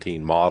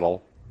 2017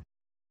 model?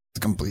 It's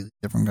a completely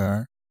different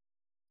car.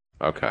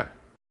 Okay.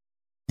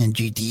 And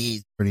GT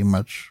is pretty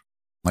much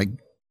like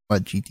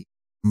what GT,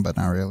 but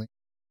not really.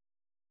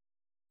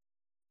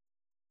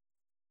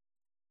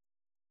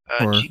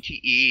 Or-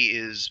 GTE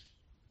is,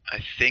 I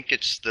think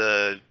it's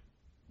the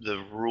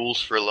rules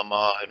for Le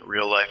Mans in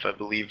real life. I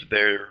believe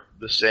they're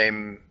the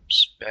same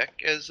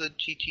spec as a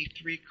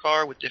GT3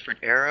 car with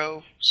different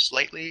aero,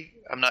 slightly.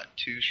 I'm not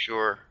too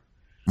sure.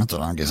 That's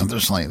what I'm guessing. They're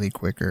slightly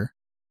quicker.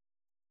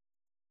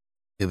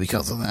 Yeah,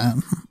 because of that.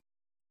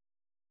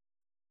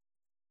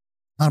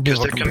 A lot of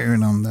people are comparing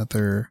them that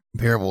they're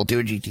comparable to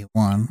a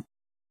GT1.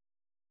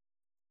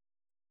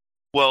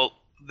 Well,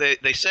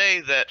 they say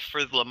that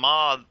for the Le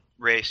Mans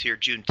race here,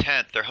 June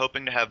 10th, they're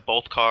hoping to have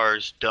both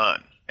cars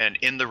done and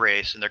in the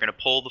race, and they're going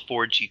to pull the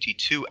Ford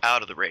GT2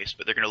 out of the race,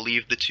 but they're going to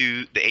leave the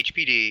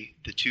HPD,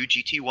 the 2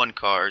 GT1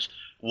 cars,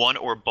 one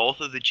or both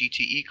of the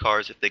GTE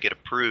cars if they get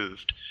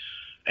approved,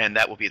 and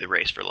that will be the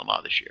race for Le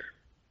Mans this year.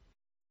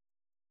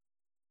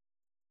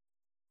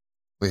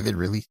 Wait, they'd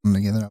release them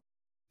together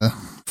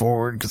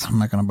forward because I'm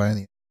not going to buy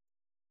the.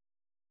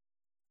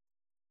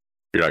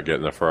 You're not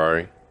getting the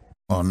Ferrari?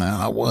 Well, no,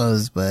 I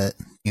was, but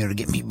to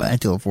get me by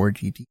to a Ford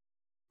GT,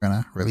 we're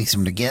going to release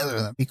them together.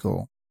 That'd be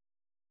cool.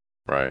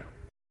 Right.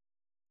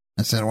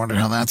 I said, I wonder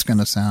how that's going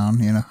to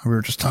sound. We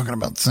were just talking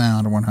about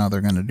sound. I wonder how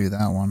they're going to do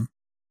that one.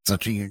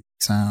 Such a unique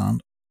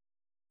sound.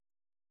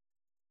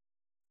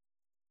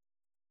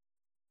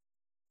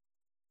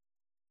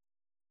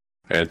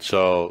 And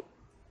so,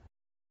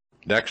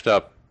 next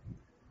up,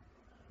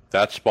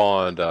 that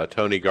spawned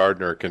Tony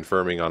Gardner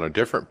confirming on a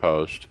different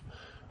post,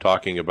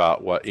 talking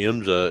about what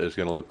IMSA is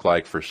going to look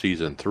like for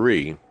Season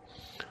 3.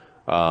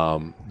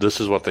 This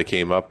is what they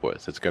came up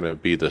with. It's going to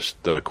be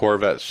the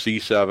Corvette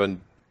C7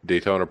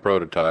 Daytona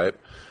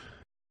prototype,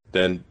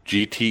 then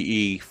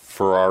GTE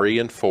Ferrari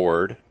and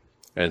Ford,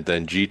 and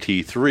then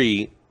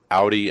GT3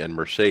 Audi and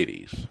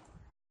Mercedes.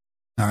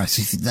 All right,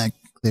 see that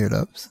cleared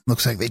up.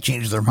 Looks like they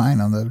changed their mind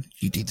on the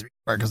GT3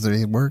 part because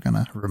they were going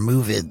to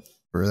remove it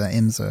for the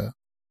IMSA.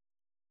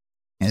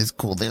 And it's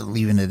cool they're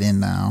leaving it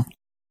in now.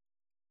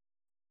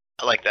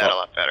 I like that a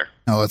lot better.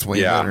 Oh, it's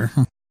way better.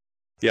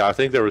 Yeah, I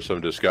think there was some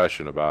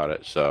discussion about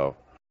it, so.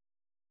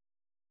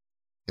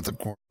 It's a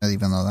Corvette,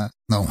 even though that's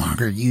no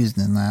longer used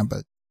in that,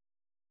 but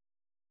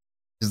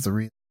is the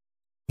real,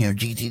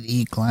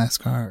 GTE class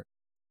car.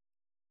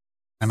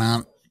 Why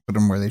not put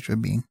them where they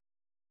should be?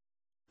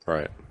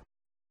 Right.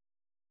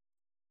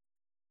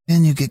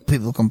 And you get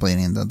people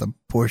complaining that the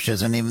Porsche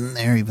isn't even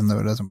there, even though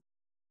it doesn't.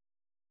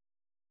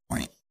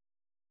 Point.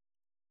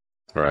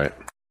 Right.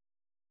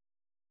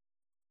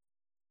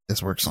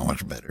 This works so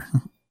much better.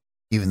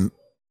 Even,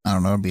 I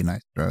don't know, it'd be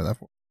nice to drive that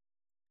for.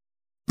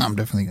 I'm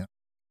definitely going to.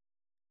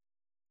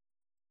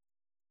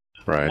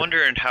 Right. I'm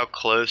wondering how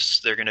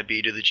close they're going to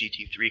be to the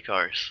GT3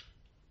 cars.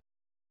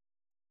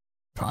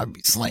 Probably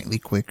be slightly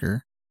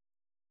quicker.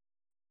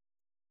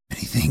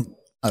 Anything,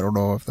 I don't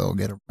know if they'll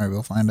get it. Maybe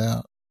we'll find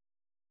out.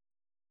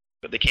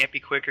 But they can't be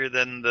quicker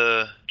than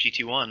the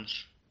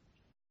GT1s.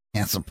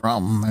 Yeah, that's the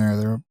problem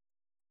there.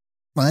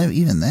 Well,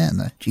 even then,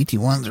 the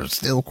GT1s are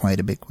still quite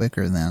a bit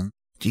quicker than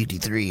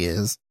GT3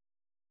 is.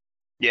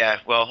 Yeah,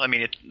 well, I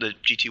mean, the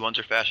GT1s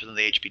are faster than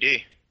the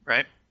HPD,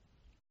 right?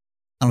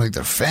 I don't think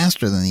they're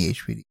faster than the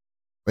HPD.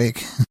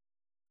 Quick.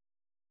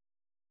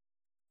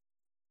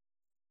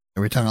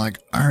 Are we talking like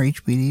our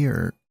HPD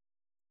or?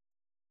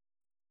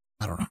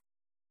 I don't know.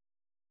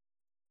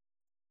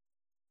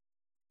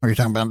 Are you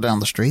talking about down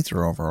the straights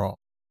or overall?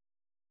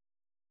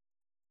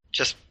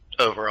 Just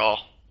overall.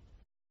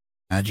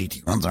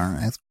 GT1s aren't.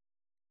 That's...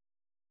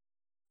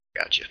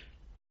 Gotcha.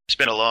 It's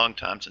been a long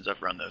time since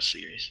I've run those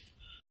series.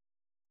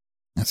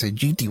 I say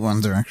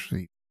GT1s are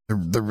actually,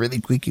 they're really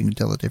quick. You can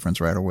tell the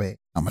difference right away.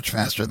 How much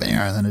faster they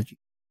are than a GT.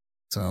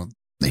 So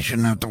they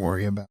shouldn't have to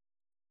worry about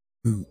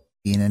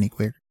being any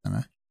quicker than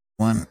a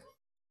one.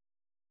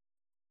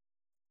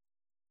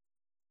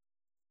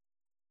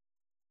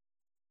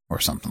 Or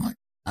something like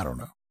that. I don't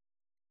know.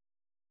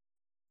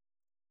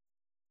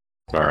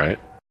 All right.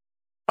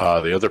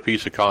 The other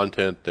piece of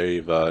content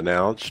they've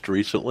announced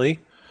recently,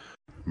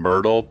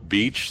 Myrtle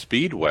Beach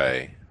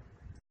Speedway.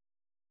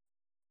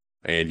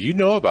 And you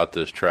know about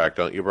this track,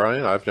 don't you,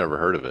 Brian? I've never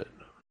heard of it.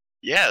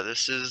 Yeah,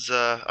 this is,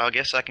 I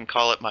guess I can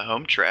call it my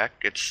home track.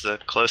 It's the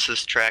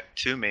closest track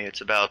to me.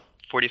 It's about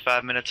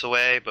 45 minutes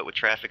away, but with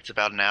traffic, it's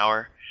about an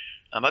hour.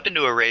 I've been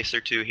to a race or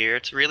two here.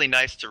 It's really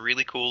nice. It's a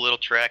really cool little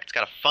track. It's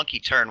got a funky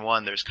turn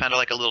one. There's kind of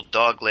like a little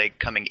dog leg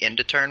coming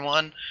into turn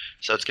one,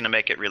 so it's going to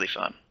make it really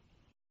fun.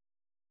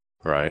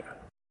 Right.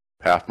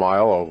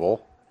 Half-mile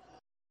oval.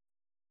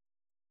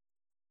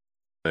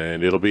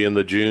 And it'll be in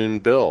the June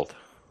build.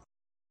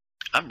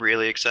 I'm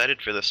really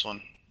excited for this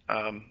one.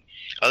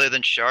 Other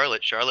than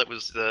Charlotte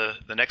was the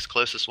next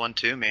closest one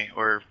to me,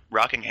 or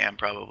Rockingham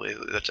probably.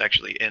 That's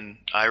actually in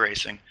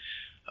iRacing,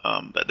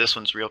 but this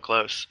one's real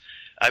close.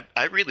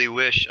 I really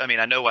wish. I mean,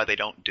 I know why they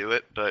don't do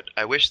it, but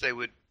I wish they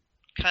would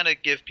kind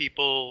of give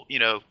people,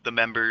 the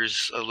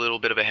members, a little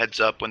bit of a heads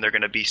up when they're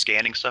going to be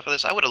scanning stuff like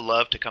this. I would have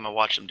loved to come and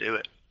watch them do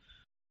it,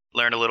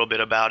 learn a little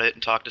bit about it,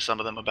 and talk to some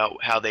of them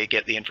about how they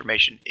get the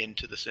information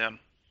into the sim.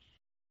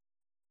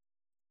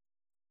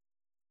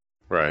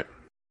 Right.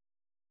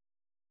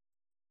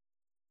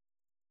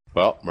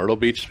 Well, Myrtle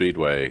Beach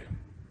Speedway.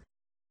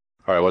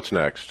 All right, what's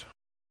next?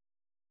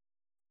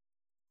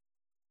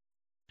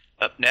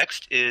 Up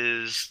next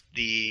is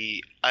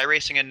the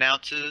iRacing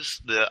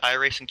announces the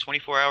iRacing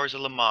 24 Hours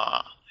of Le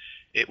Mans.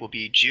 It will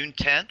be June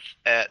 10th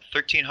at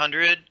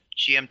 1300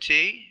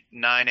 GMT,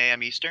 9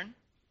 a.m. Eastern.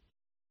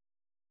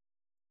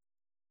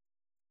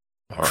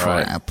 All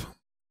right.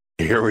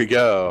 Here we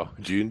go.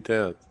 June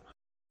 10th.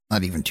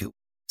 Not even 2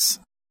 weeks.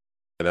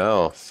 I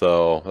know.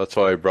 So that's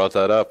why I brought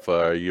that up.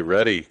 Are you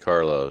ready,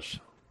 Carlos?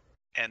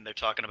 And they're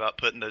talking about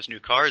putting those new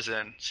cars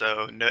in,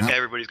 so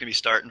everybody's going to be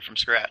starting from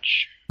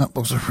scratch. Oh,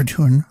 looks like we're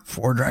doing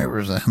 4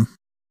 drivers then.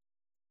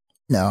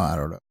 No, I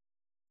don't know.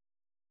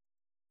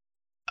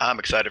 I'm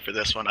excited for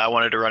this one. I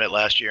wanted to run it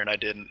last year, and I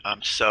didn't.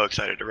 I'm so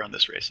excited to run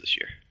this race this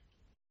year.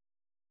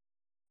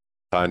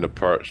 Time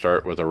to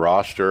start with a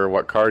roster.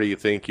 What car do you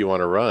think you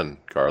want to run,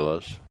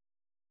 Carlos?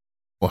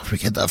 Well, if we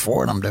get that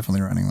Ford, I'm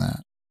definitely running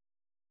that.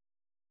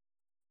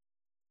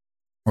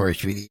 Or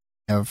HPD.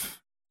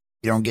 If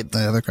you don't get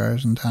the other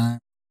cars in time,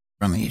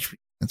 run the HPD,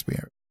 since we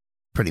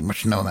pretty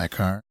much know that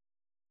car.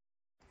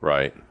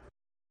 Right.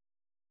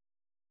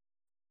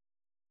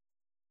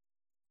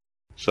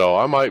 So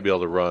I might be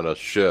able to run a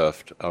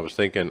shift. I was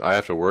thinking I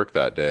have to work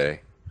that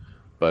day,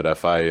 but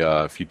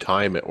if you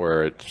time it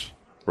where it's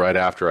right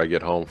after I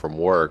get home from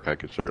work, I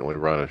could certainly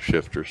run a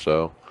shift or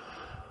so.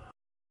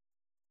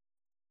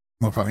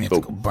 We'll probably have to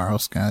go borrow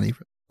Scotty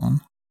for this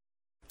one.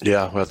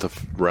 Yeah, we'll have to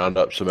round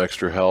up some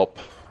extra help,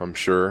 I'm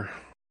sure.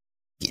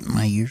 Getting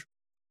my usual.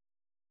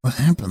 What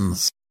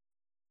happens?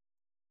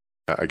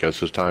 I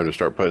guess it's time to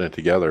start putting it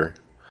together.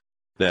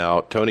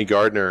 Now, Tony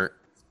Gardner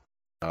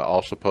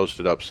also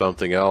posted up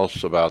something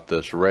else about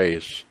this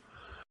race.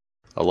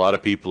 A lot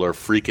of people are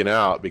freaking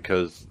out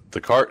because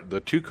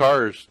the two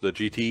cars, the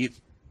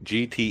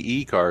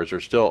GTE cars,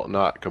 are still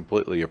not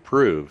completely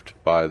approved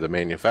by the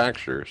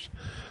manufacturers.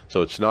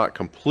 So it's not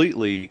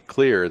completely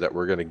clear that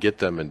we're going to get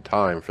them in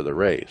time for the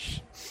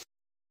race.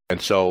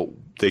 And so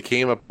they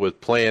came up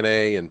with Plan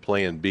A and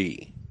Plan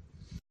B.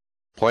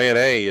 Plan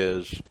A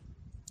is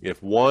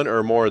if one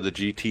or more of the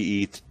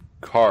GTE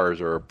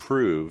cars are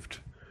approved,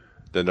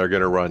 then they're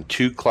going to run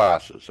 2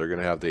 classes. They're going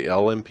to have the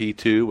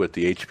LMP2 with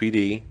the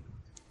HPD,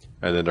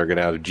 and then they're going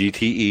to have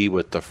GTE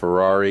with the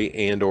Ferrari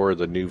and or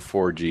the new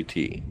Ford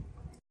GT.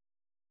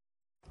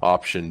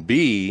 Option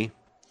B,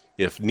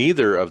 if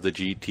neither of the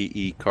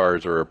GTE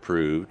cars are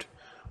approved,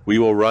 we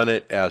will run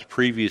it as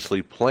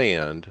previously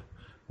planned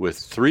with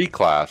 3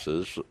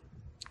 classes,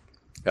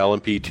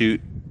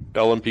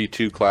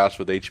 LMP2 class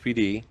with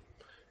HPD,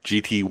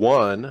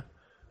 GT1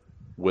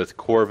 with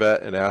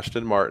Corvette and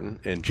Aston Martin,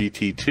 and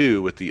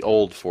GT2 with the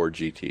old Ford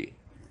GT.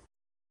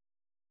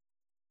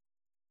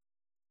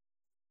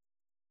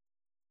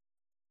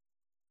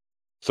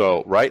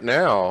 So right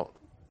now,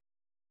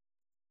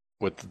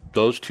 with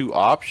those 2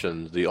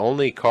 options, the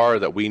only car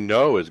that we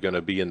know is going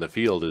to be in the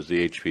field is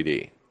the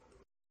HPD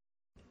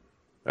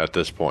at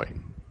this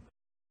point.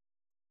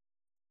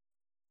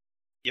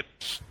 Yep.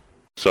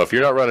 So if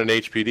you're not running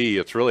HPD,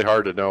 it's really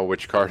hard to know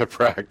which car to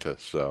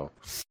practice. So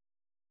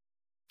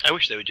I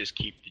wish they would just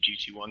keep the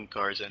GT1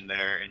 cars in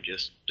there and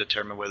just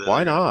determine whether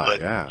why not?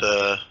 put Yeah.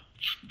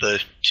 the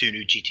 2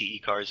 new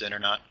GTE cars in or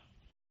not.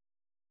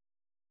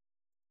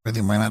 I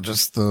think why not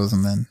just those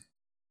and then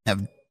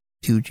have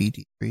 2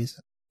 GT3s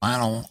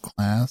final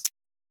class.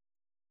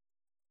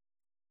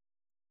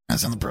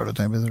 That's in the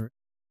prototype, is it?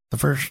 The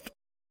first.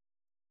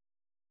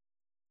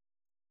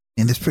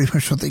 And that's pretty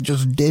much what they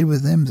just did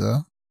with them,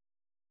 though.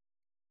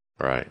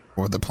 Right.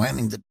 Or the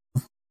planning to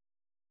do.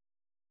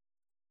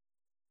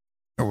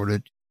 Or would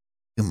it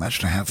too much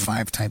to have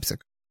 5 types of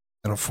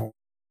little 4?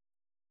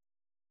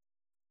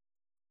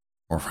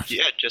 Or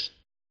Yeah,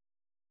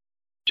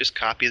 just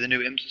copy the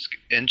new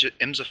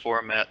IMSA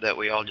format that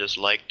we all just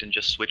liked and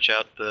just switch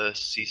out the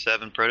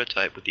C7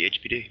 prototype with the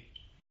HPD.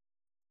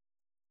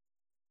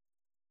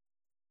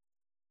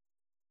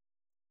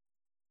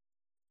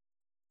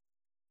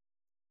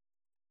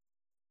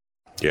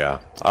 Yeah,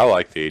 I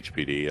like the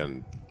HPD,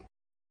 and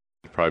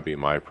it'd probably be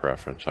my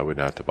preference. I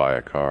wouldn't have to buy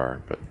a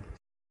car, but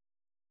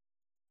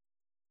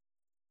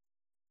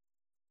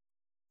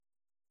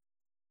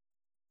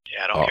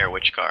Yeah, I don't care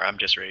which car. I'm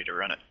just ready to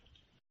run it.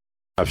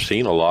 I've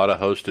seen a lot of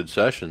hosted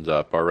sessions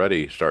up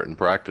already starting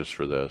practice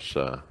for this.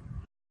 So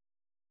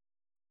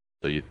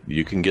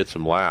you can get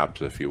some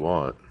laps if you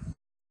want.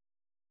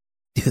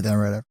 Do that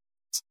right after.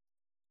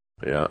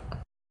 Yeah.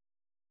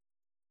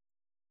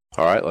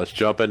 All right, let's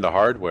jump into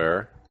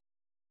hardware.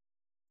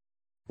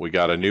 We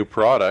got a new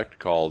product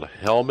called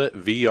Helmet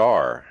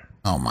VR.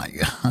 Oh my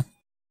god!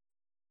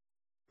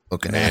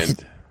 Looking at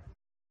it.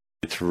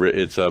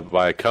 It's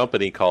by a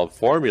company called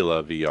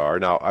Formula VR.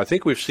 Now, I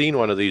think we've seen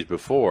one of these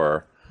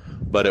before,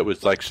 but it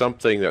was like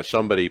something that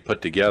somebody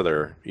put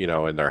together,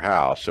 in their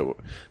house. So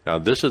now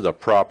this is a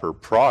proper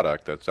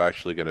product that's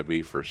actually going to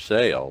be for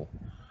sale.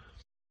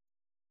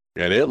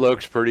 And it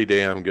looks pretty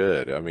damn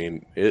good. I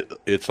mean,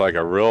 it's like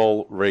a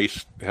real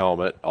race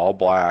helmet, all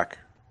black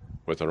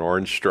with an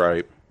orange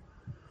stripe.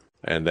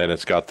 And then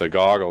it's got the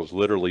goggles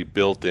literally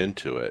built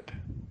into it.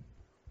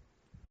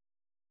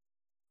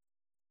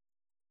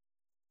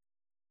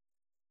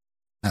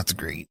 That's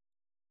great.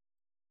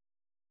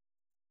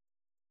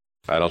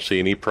 I don't see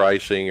any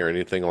pricing or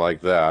anything like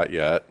that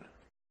yet.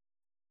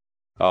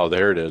 Oh,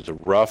 there it is. A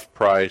rough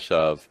price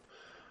of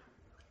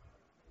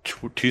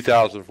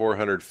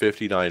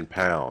 2,459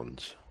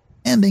 pounds.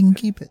 And they can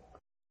keep it.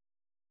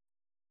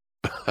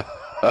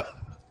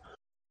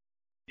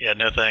 Yeah,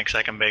 no thanks.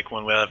 I can make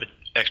one without an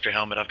extra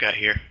helmet I've got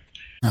here.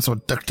 That's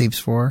what duct tape's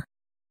for.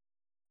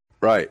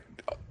 Right.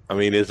 I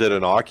mean, is it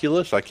an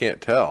Oculus? I can't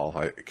tell.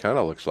 It kind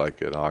of looks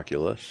like an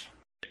Oculus.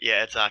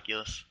 Yeah, it's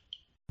Oculus.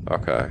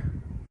 Okay.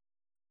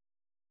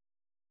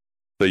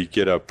 So you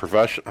get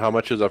how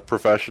much is a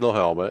professional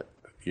helmet?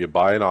 You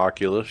buy an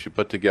Oculus, you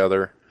put the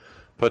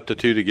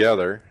two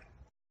together.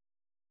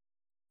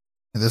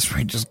 At this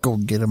rate, just go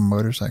get a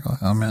motorcycle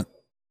helmet.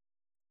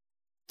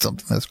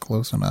 Something that's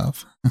close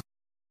enough. I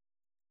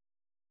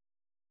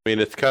mean,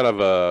 it's kind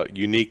of a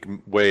unique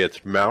way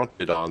it's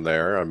mounted on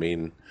there. I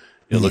mean,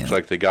 it looks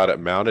like they got it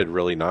mounted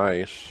really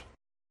nice.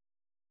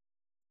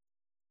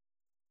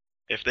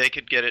 If they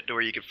could get it to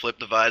where you could flip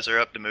the visor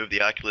up to move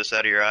the Oculus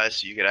out of your eyes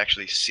so you could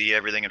actually see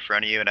everything in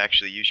front of you and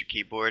actually use your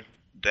keyboard,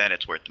 then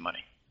it's worth the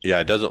money.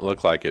 Yeah, it doesn't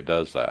look like it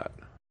does that.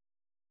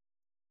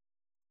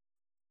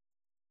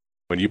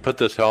 When you put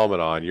this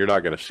helmet on, you're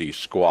not going to see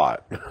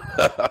squat. Does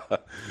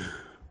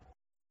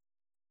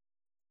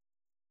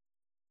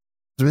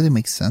it really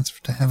make sense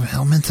to have a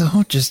helmet,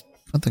 though? Just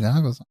put the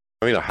goggles on.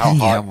 I mean, how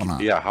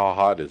hot? Yeah, how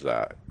hot is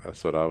that?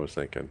 That's what I was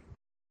thinking.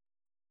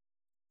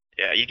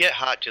 Yeah, you get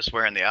hot just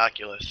wearing the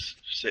Oculus.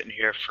 Sitting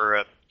here for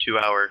a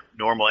 2-hour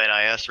normal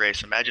NIS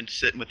race. Imagine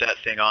sitting with that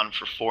thing on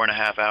for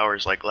 4.5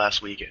 hours like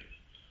last weekend.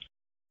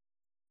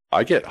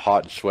 I get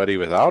hot and sweaty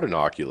without an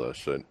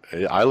Oculus, and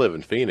I live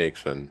in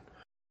Phoenix, and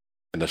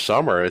in the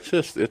summer,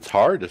 it's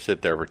hard to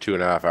sit there for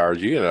 2.5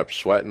 hours. You end up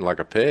sweating like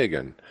a pig,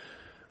 and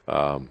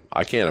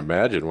I can't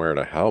imagine wearing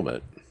a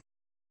helmet.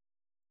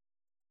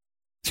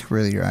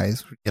 Really, your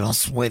eyes get all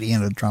sweaty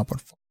and a drop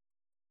would fall.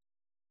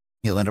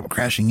 You'll end up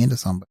crashing into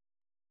somebody.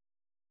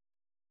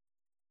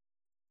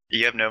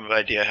 You have no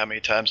idea how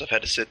many times I've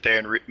had to sit there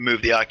and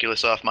move the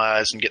Oculus off my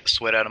eyes and get the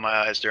sweat out of my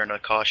eyes during a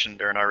caution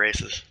during our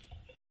races.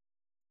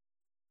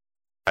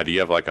 Do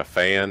you have like a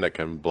fan that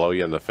can blow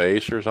you in the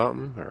face or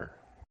something? Or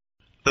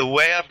the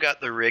way I've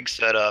got the rig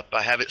set up,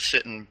 I have it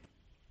sitting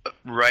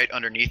right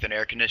underneath an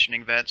air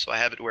conditioning vent, so I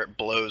have it where it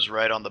blows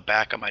right on the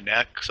back of my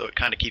neck, so it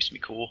kind of keeps me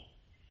cool.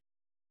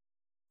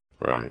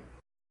 Right.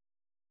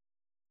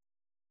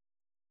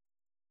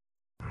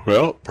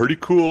 Well, pretty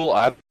cool.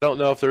 I don't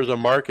know if there's a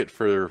market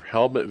for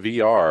helmet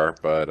VR,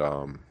 but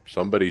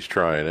somebody's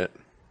trying it.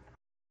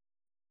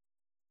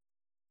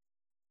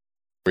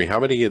 I mean, how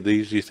many of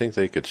these do you think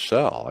they could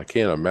sell? I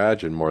can't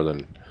imagine more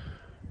than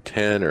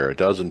 10 or a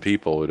dozen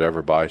people would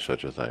ever buy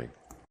such a thing.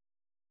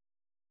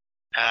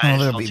 I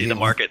just don't see the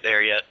market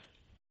there yet.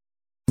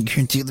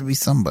 Guaranteed there'll be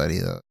somebody,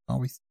 though.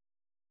 Always.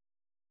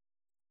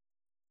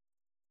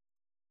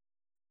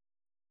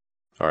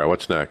 All right,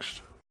 what's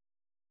next?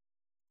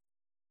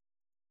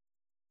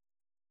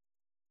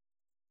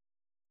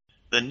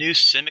 The new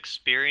Sim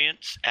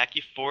Experience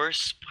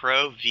Accuforce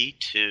Pro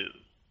V2.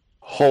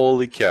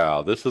 Holy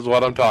cow, this is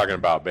what I'm talking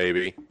about,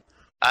 baby.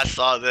 I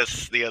saw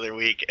this the other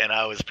week, and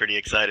I was pretty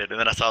excited. And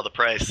then I saw the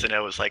price, and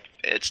I was like,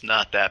 it's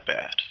not that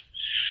bad.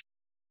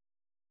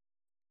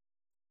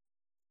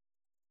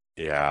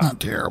 Yeah. Not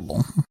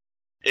terrible.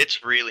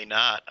 It's really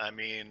not. I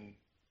mean,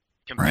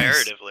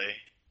 comparatively. Price.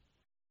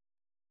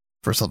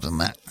 For something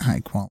that high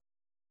quality.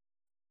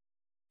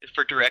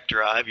 For direct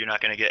drive, you're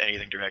not going to get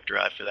anything direct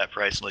drive for that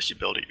price unless you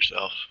build it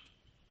yourself.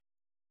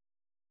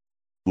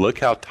 Look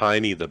how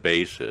tiny the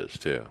base is,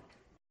 too.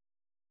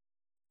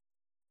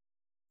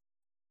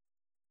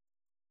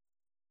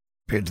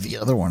 Compared to the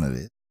other one, it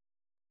is.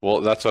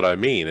 Well, that's what I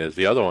mean, is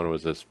the other one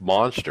was this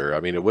monster. I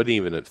mean, it wouldn't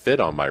even fit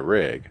on my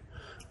rig.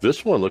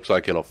 This one looks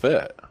like it'll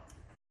fit.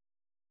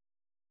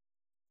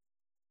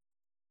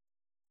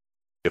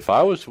 If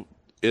I was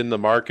in the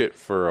market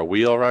for a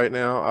wheel right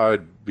now,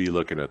 I'd be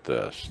looking at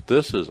this.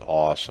 This is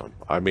awesome.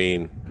 I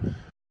mean,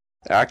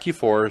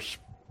 Accuforce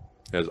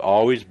has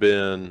always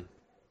been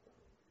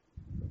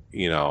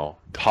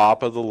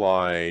top of the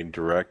line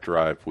direct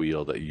drive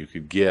wheel that you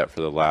could get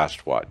for the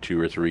last, 2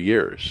 or 3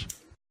 years.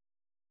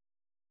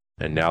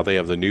 And now they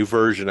have the new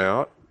version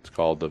out. It's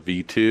called the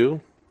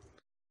V2.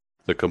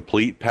 The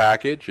complete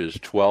package is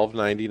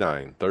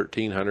 $1,299,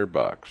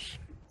 $1,300.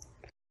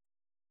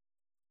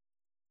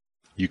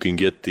 You can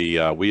get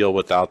the wheel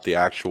without the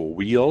actual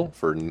wheel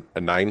for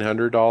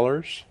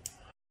 $900,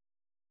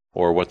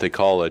 or what they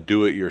call a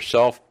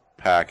do-it-yourself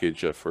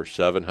package for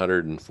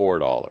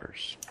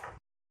 $704.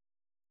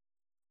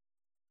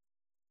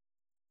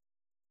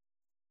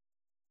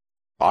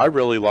 I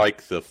really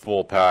like the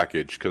full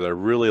package because I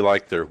really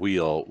like their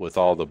wheel with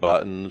all the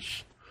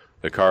buttons,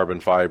 the carbon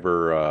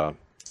fiber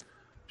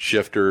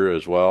shifter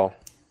as well.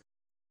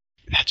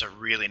 That's a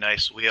really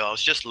nice wheel. I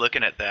was just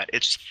looking at that.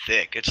 It's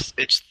thick.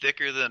 It's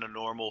thicker than a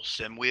normal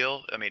sim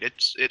wheel. I mean,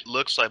 it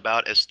looks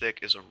about as thick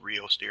as a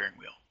real steering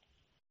wheel.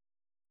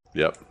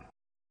 Yep.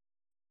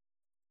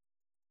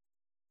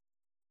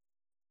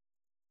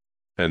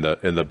 And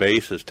the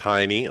base is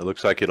tiny. It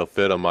looks like it'll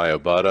fit on my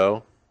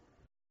Obutto.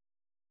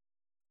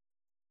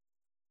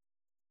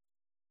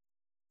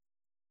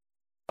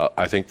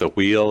 I think the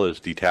wheel is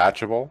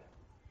detachable.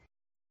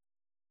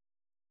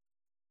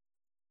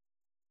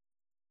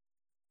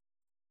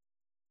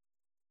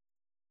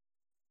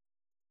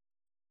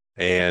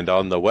 And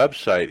on the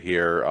website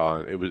here,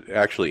 it was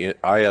actually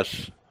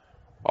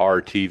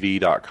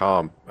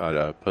isrtv.com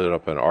put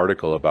up an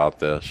article about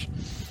this.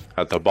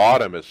 At the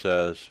bottom it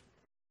says,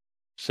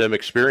 Sim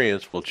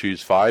Experience will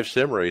choose 5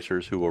 sim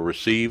racers who will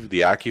receive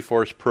the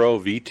Accuforce Pro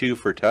V2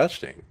 for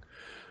testing.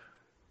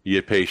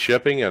 You pay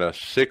shipping and a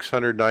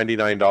 $699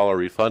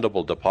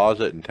 refundable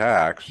deposit and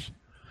tax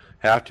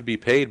have to be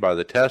paid by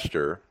the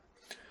tester,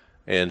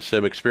 and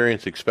Sim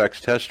Experience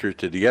expects testers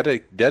to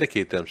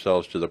dedicate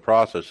themselves to the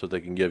process so they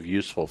can give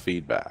useful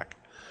feedback.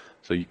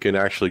 So you can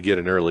actually get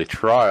an early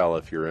trial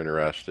if you're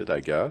interested, I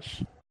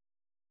guess.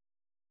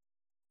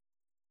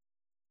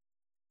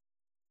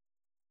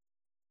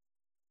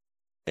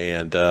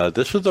 And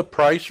this is a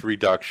price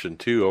reduction,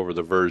 too, over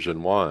the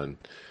version 1.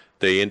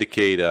 They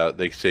indicate,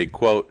 they say,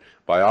 quote,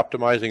 by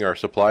optimizing our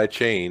supply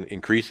chain,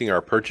 increasing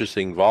our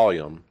purchasing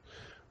volume,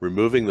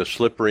 removing the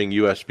slip ring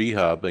USB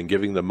hub, and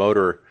giving the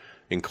motor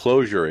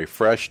enclosure a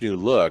fresh new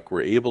look,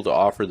 we're able to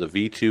offer the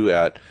V2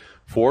 at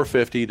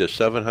 $450 to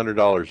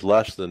 $700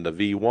 less than the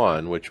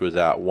V1, which was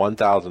at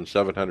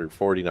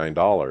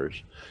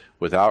 $1,749,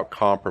 without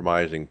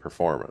compromising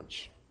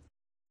performance.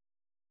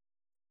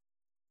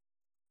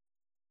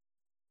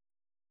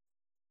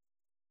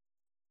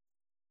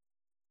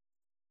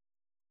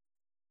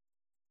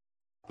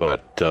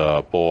 But,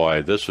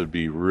 boy, this would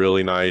be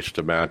really nice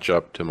to match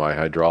up to my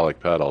hydraulic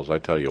pedals, I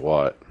tell you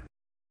what.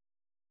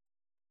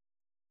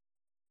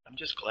 I'm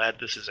just glad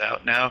this is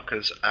out now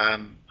because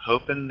I'm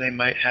hoping they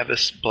might have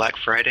this Black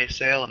Friday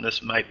sale and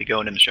this might be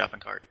going in the shopping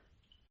cart.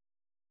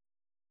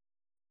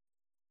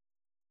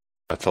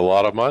 That's a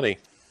lot of money.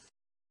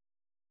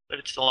 But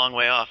it's a long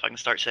way off. I can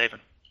start saving.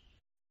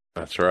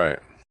 That's right.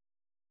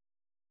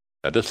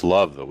 I just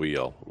love the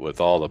wheel with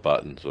all the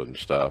buttons and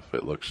stuff.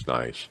 It looks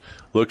nice.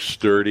 Looks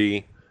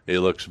sturdy. It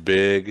looks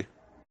big.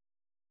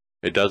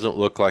 It doesn't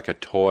look like a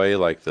toy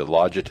like the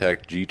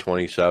Logitech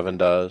G27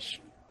 does.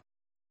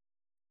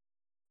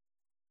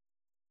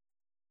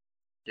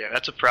 Yeah,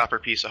 that's a proper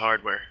piece of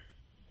hardware.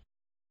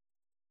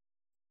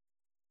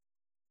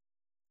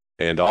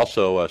 And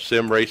also,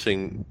 Sim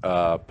Racing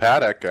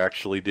Paddock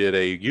actually did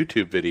a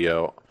YouTube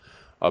video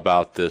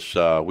about this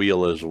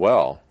wheel as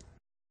well.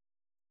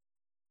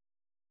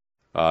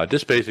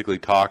 Just basically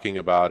talking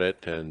about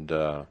it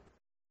and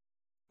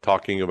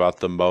talking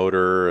about the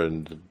motor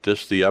and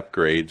just the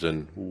upgrades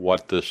and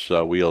what this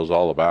wheel is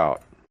all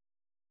about.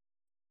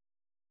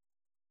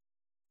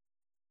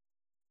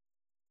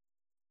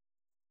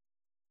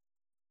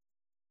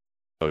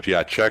 So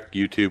yeah, check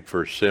YouTube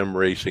for Sim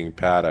Racing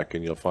Paddock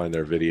and you'll find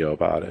their video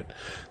about it.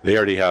 They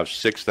already have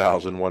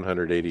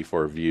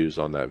 6,184 views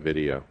on that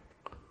video.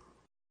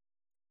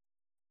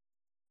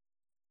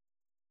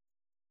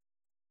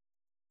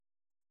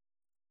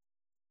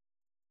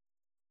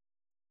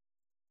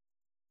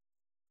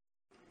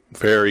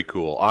 Very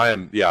cool.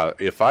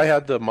 If I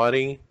had the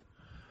money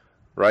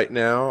right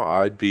now,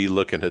 I'd be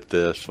looking at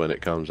this when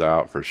it comes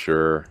out for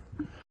sure.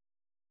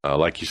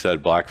 Like you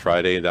said, Black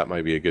Friday, that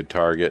might be a good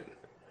target.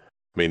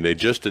 I mean, they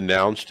just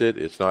announced it.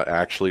 It's not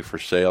actually for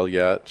sale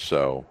yet,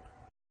 so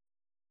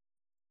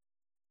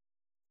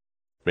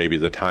maybe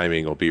the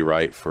timing will be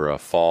right for a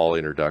fall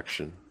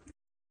introduction.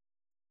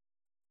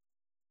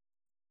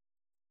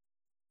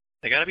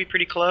 They got to be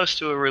pretty close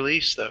to a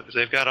release, though, because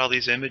they've got all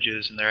these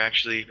images and they're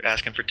actually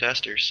asking for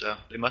testers, so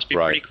they must be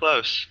pretty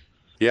close.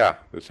 Yeah,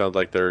 it sounds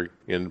like they're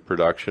in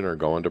production or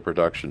going to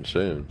production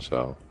soon,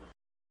 so.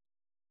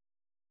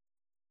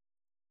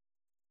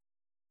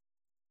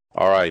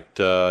 All right,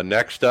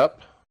 next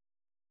up,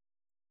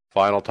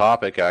 final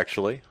topic,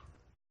 actually.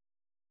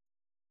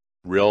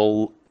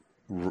 Real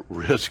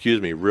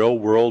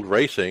world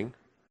racing.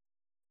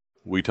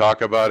 We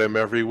talk about him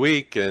every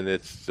week, and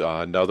it's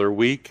another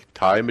week.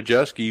 Ty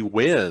Majeski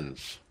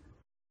wins.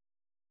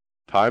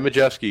 Ty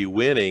Majeski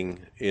winning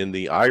in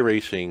the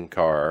iRacing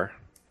car.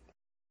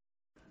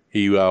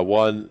 He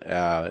won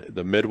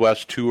the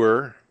Midwest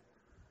Tour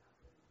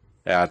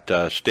at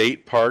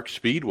State Park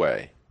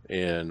Speedway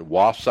in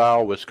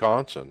Wausau,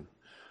 Wisconsin,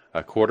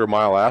 a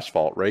quarter-mile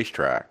asphalt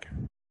racetrack.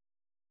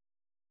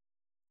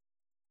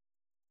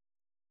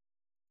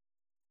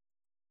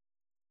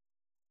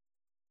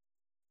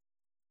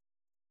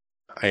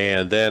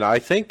 And then I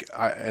think,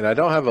 and I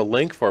don't have a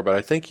link for it, but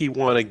I think he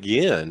won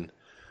again.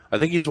 I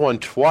think he's won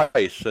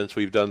twice since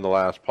we've done the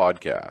last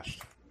podcast.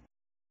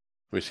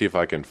 Let me see if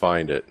I can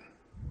find it.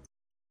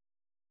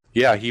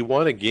 Yeah, he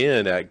won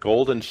again at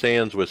Golden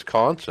Sands,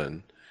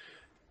 Wisconsin.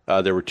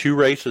 There were 2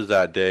 races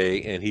that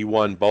day, and he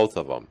won both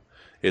of them.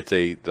 It's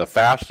the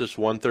fastest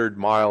 1/3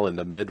 mile in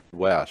the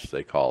Midwest,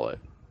 they call it.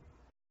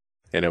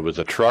 And it was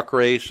a truck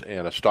race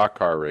and a stock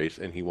car race,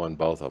 and he won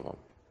both of them.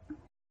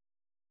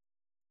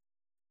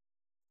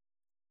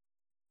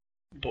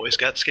 Boy's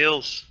got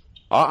skills.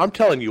 I'm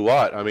telling you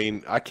what, I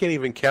mean, I can't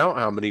even count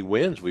how many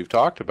wins we've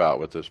talked about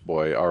with this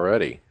boy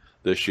already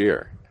this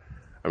year.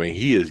 I mean,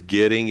 he is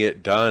getting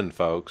it done,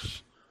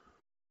 folks.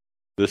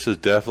 This is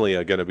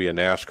definitely going to be a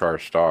NASCAR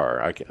star.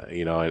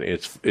 And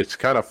it's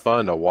kind of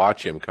fun to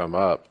watch him come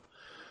up.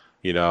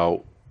 You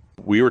know,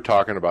 we were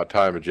talking about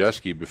Ty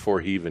Majeski before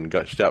he even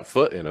stepped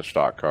foot in a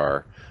stock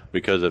car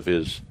because of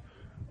his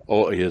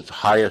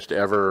highest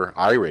ever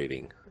I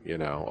rating. You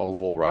know,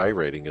 overall I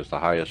rating is the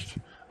highest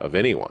of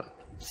anyone.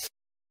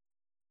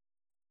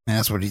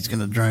 That's what he's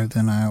going to drive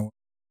then, Iowa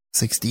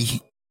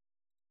 60.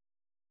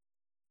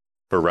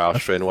 For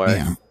Roush Fenway?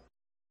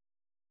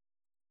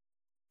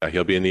 Yeah.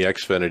 He'll be in the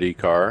Xfinity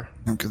car.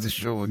 Because they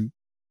show a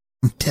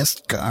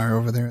test car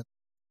over there.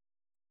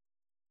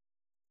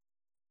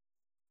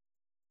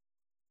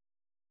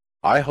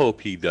 I hope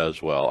he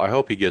does well. I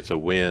hope he gets a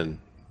win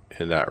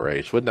in that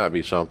race. Wouldn't that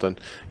be something?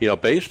 You know,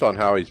 based on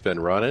how he's been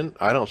running,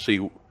 I don't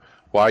see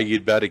why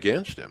you'd bet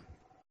against him.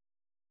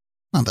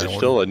 There's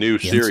still a new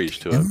series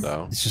to it,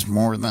 though. It's just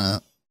more than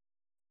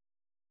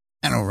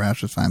I know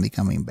Roush is finally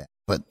coming back,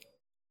 but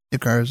the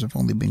cars have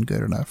only been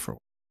good enough for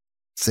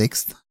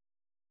 6th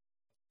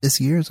this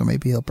year, so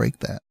maybe he'll break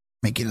that,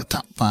 make it a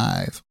top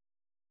 5.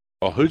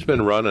 Well, who's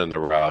been running the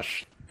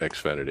Roush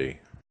Xfinity?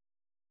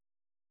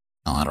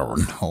 Oh, I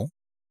don't know.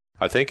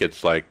 I think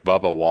it's like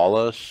Bubba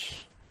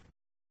Wallace.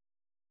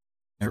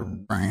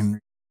 Ryan.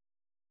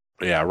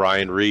 Yeah,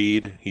 Ryan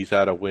Reed. He's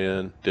had a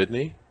win, didn't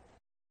he?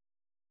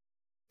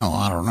 Oh,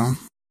 I don't know.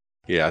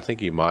 Yeah, I think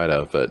he might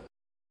have, but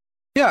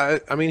yeah,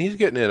 I mean, he's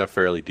getting in a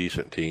fairly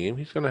decent team.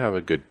 He's going to have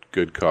a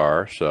good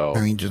car. So I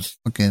mean, just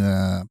look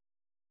at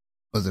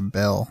was it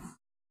Bell?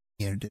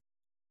 You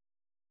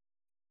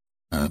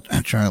know,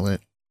 at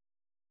Charlotte.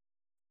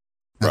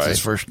 That's his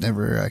first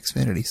ever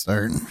Xfinity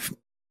start.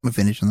 We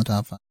finished in the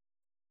top 5.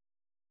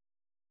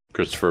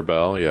 Christopher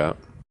Bell, yeah.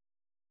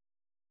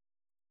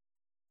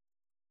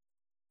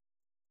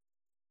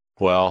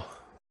 Well,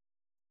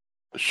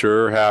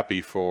 sure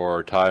happy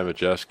for Ty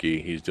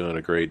Majeski. He's doing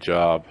a great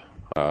job,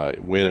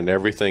 winning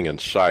everything in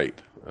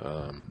sight.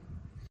 I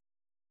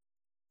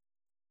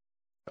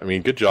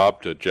mean, good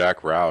job to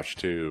Jack Roush,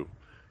 too,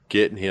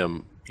 getting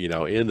him, you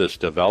know, in this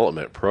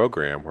development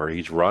program where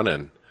he's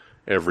running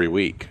every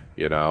week,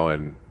 you know,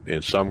 and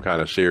in some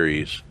kind of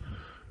series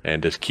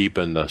and just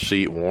keeping the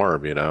seat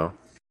warm, you know.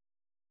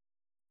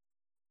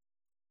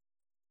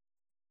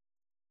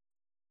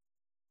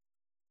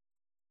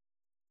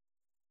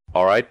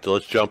 All right,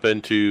 let's jump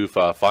into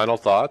final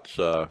thoughts.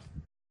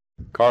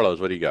 Carlos,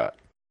 what do you got?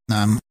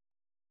 None.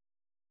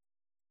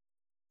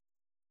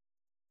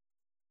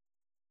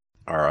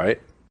 All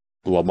right.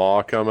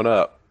 LeMans coming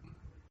up.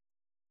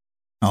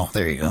 Oh,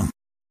 there you go.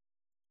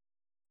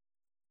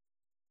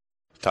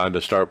 Time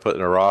to start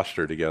putting a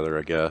roster together,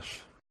 I guess.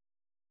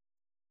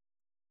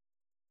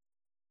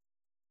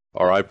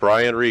 All right,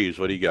 Brian Reeves,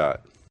 what do you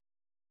got?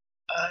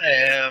 I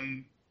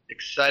am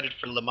excited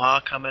for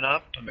LeMans coming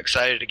up. I'm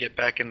excited to get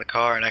back in the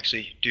car and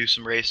actually do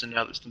some racing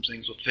now that some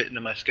things will fit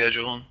into my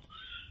schedule.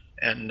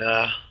 And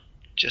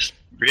just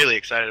really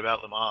excited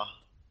about LeMans.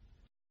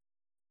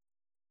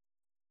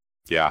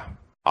 Yeah,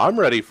 I'm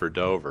ready for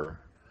Dover.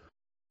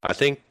 I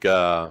think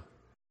the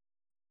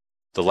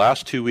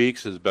last 2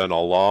 weeks has been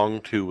a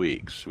long 2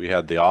 weeks. We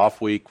had the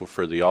off week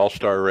for the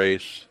All-Star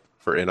race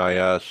for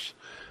NIS.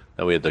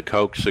 Then we had the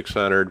Coke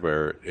 600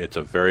 where it's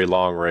a very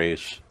long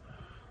race.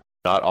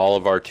 Not all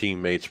of our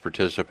teammates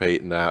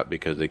participate in that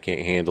because they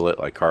can't handle it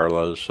like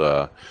Carlos.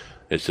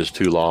 It's just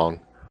too long.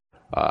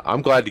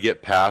 I'm glad to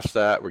get past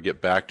that. We get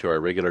back to our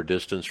regular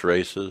distance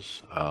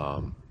races.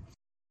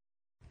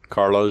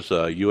 Carlos,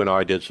 you and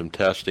I did some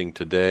testing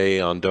today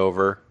on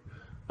Dover.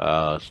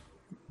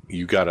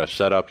 You got a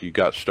setup, you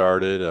got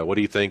started. What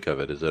do you think of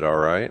it? Is it all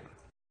right?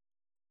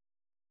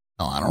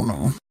 Oh, I don't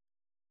know.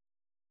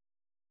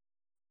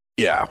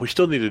 Yeah, we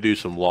still need to do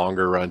some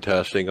longer run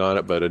testing on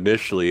it, but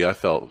initially I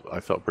felt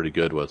pretty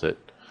good with it.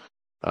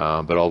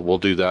 But we'll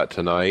do that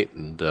tonight,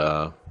 and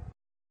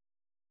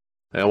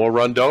we'll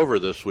run Dover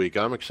this week.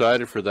 I'm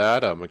excited for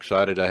that. I'm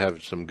excited to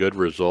have some good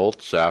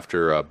results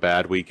after a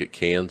bad week at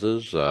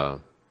Kansas.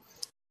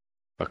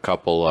 a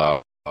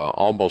couple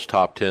almost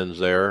top tens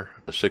there,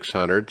 the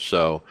 600.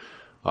 So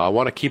I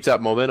want to keep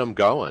that momentum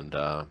going.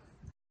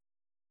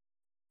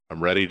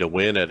 I'm ready to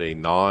win at a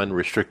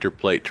non-restrictor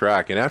plate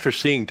track. And after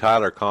seeing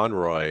Tyler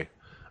Conroy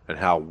and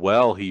how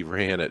well he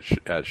ran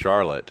at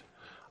Charlotte,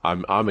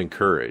 I'm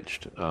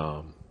encouraged.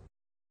 Dover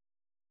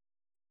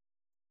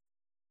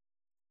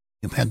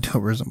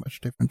is a much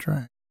different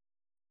track.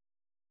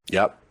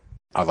 Yep.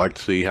 I'd like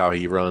to see how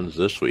he runs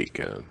this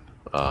weekend.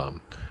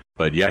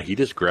 But yeah, he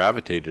just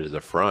gravitated to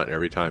the front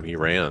every time he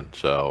ran.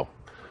 So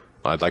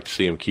I'd like to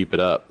see him keep it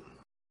up.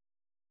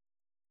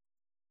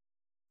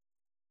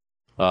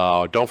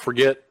 Don't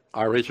forget,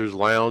 iRacers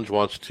Lounge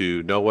wants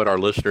to know what our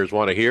listeners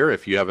want to hear.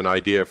 If you have an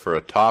idea for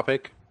a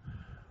topic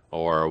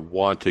or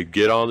want to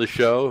get on the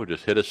show,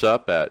 just hit us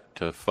up at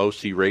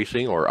Fosse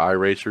Racing or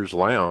iRacers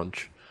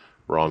Lounge.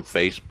 We're on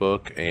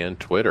Facebook and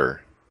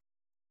Twitter.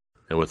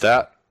 And with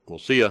that, we'll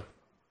see you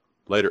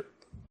later.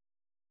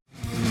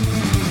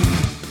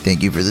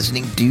 Thank you for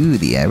listening to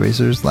the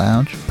iRacers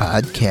Lounge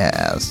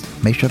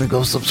podcast. Make sure to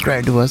go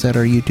subscribe to us at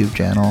our YouTube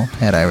channel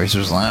at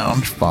iRacers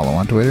Lounge. Follow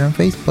on Twitter and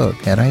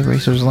Facebook at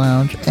iRacers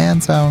Lounge and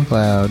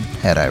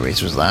SoundCloud at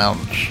iRacers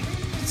Lounge.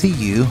 See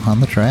you on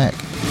the track.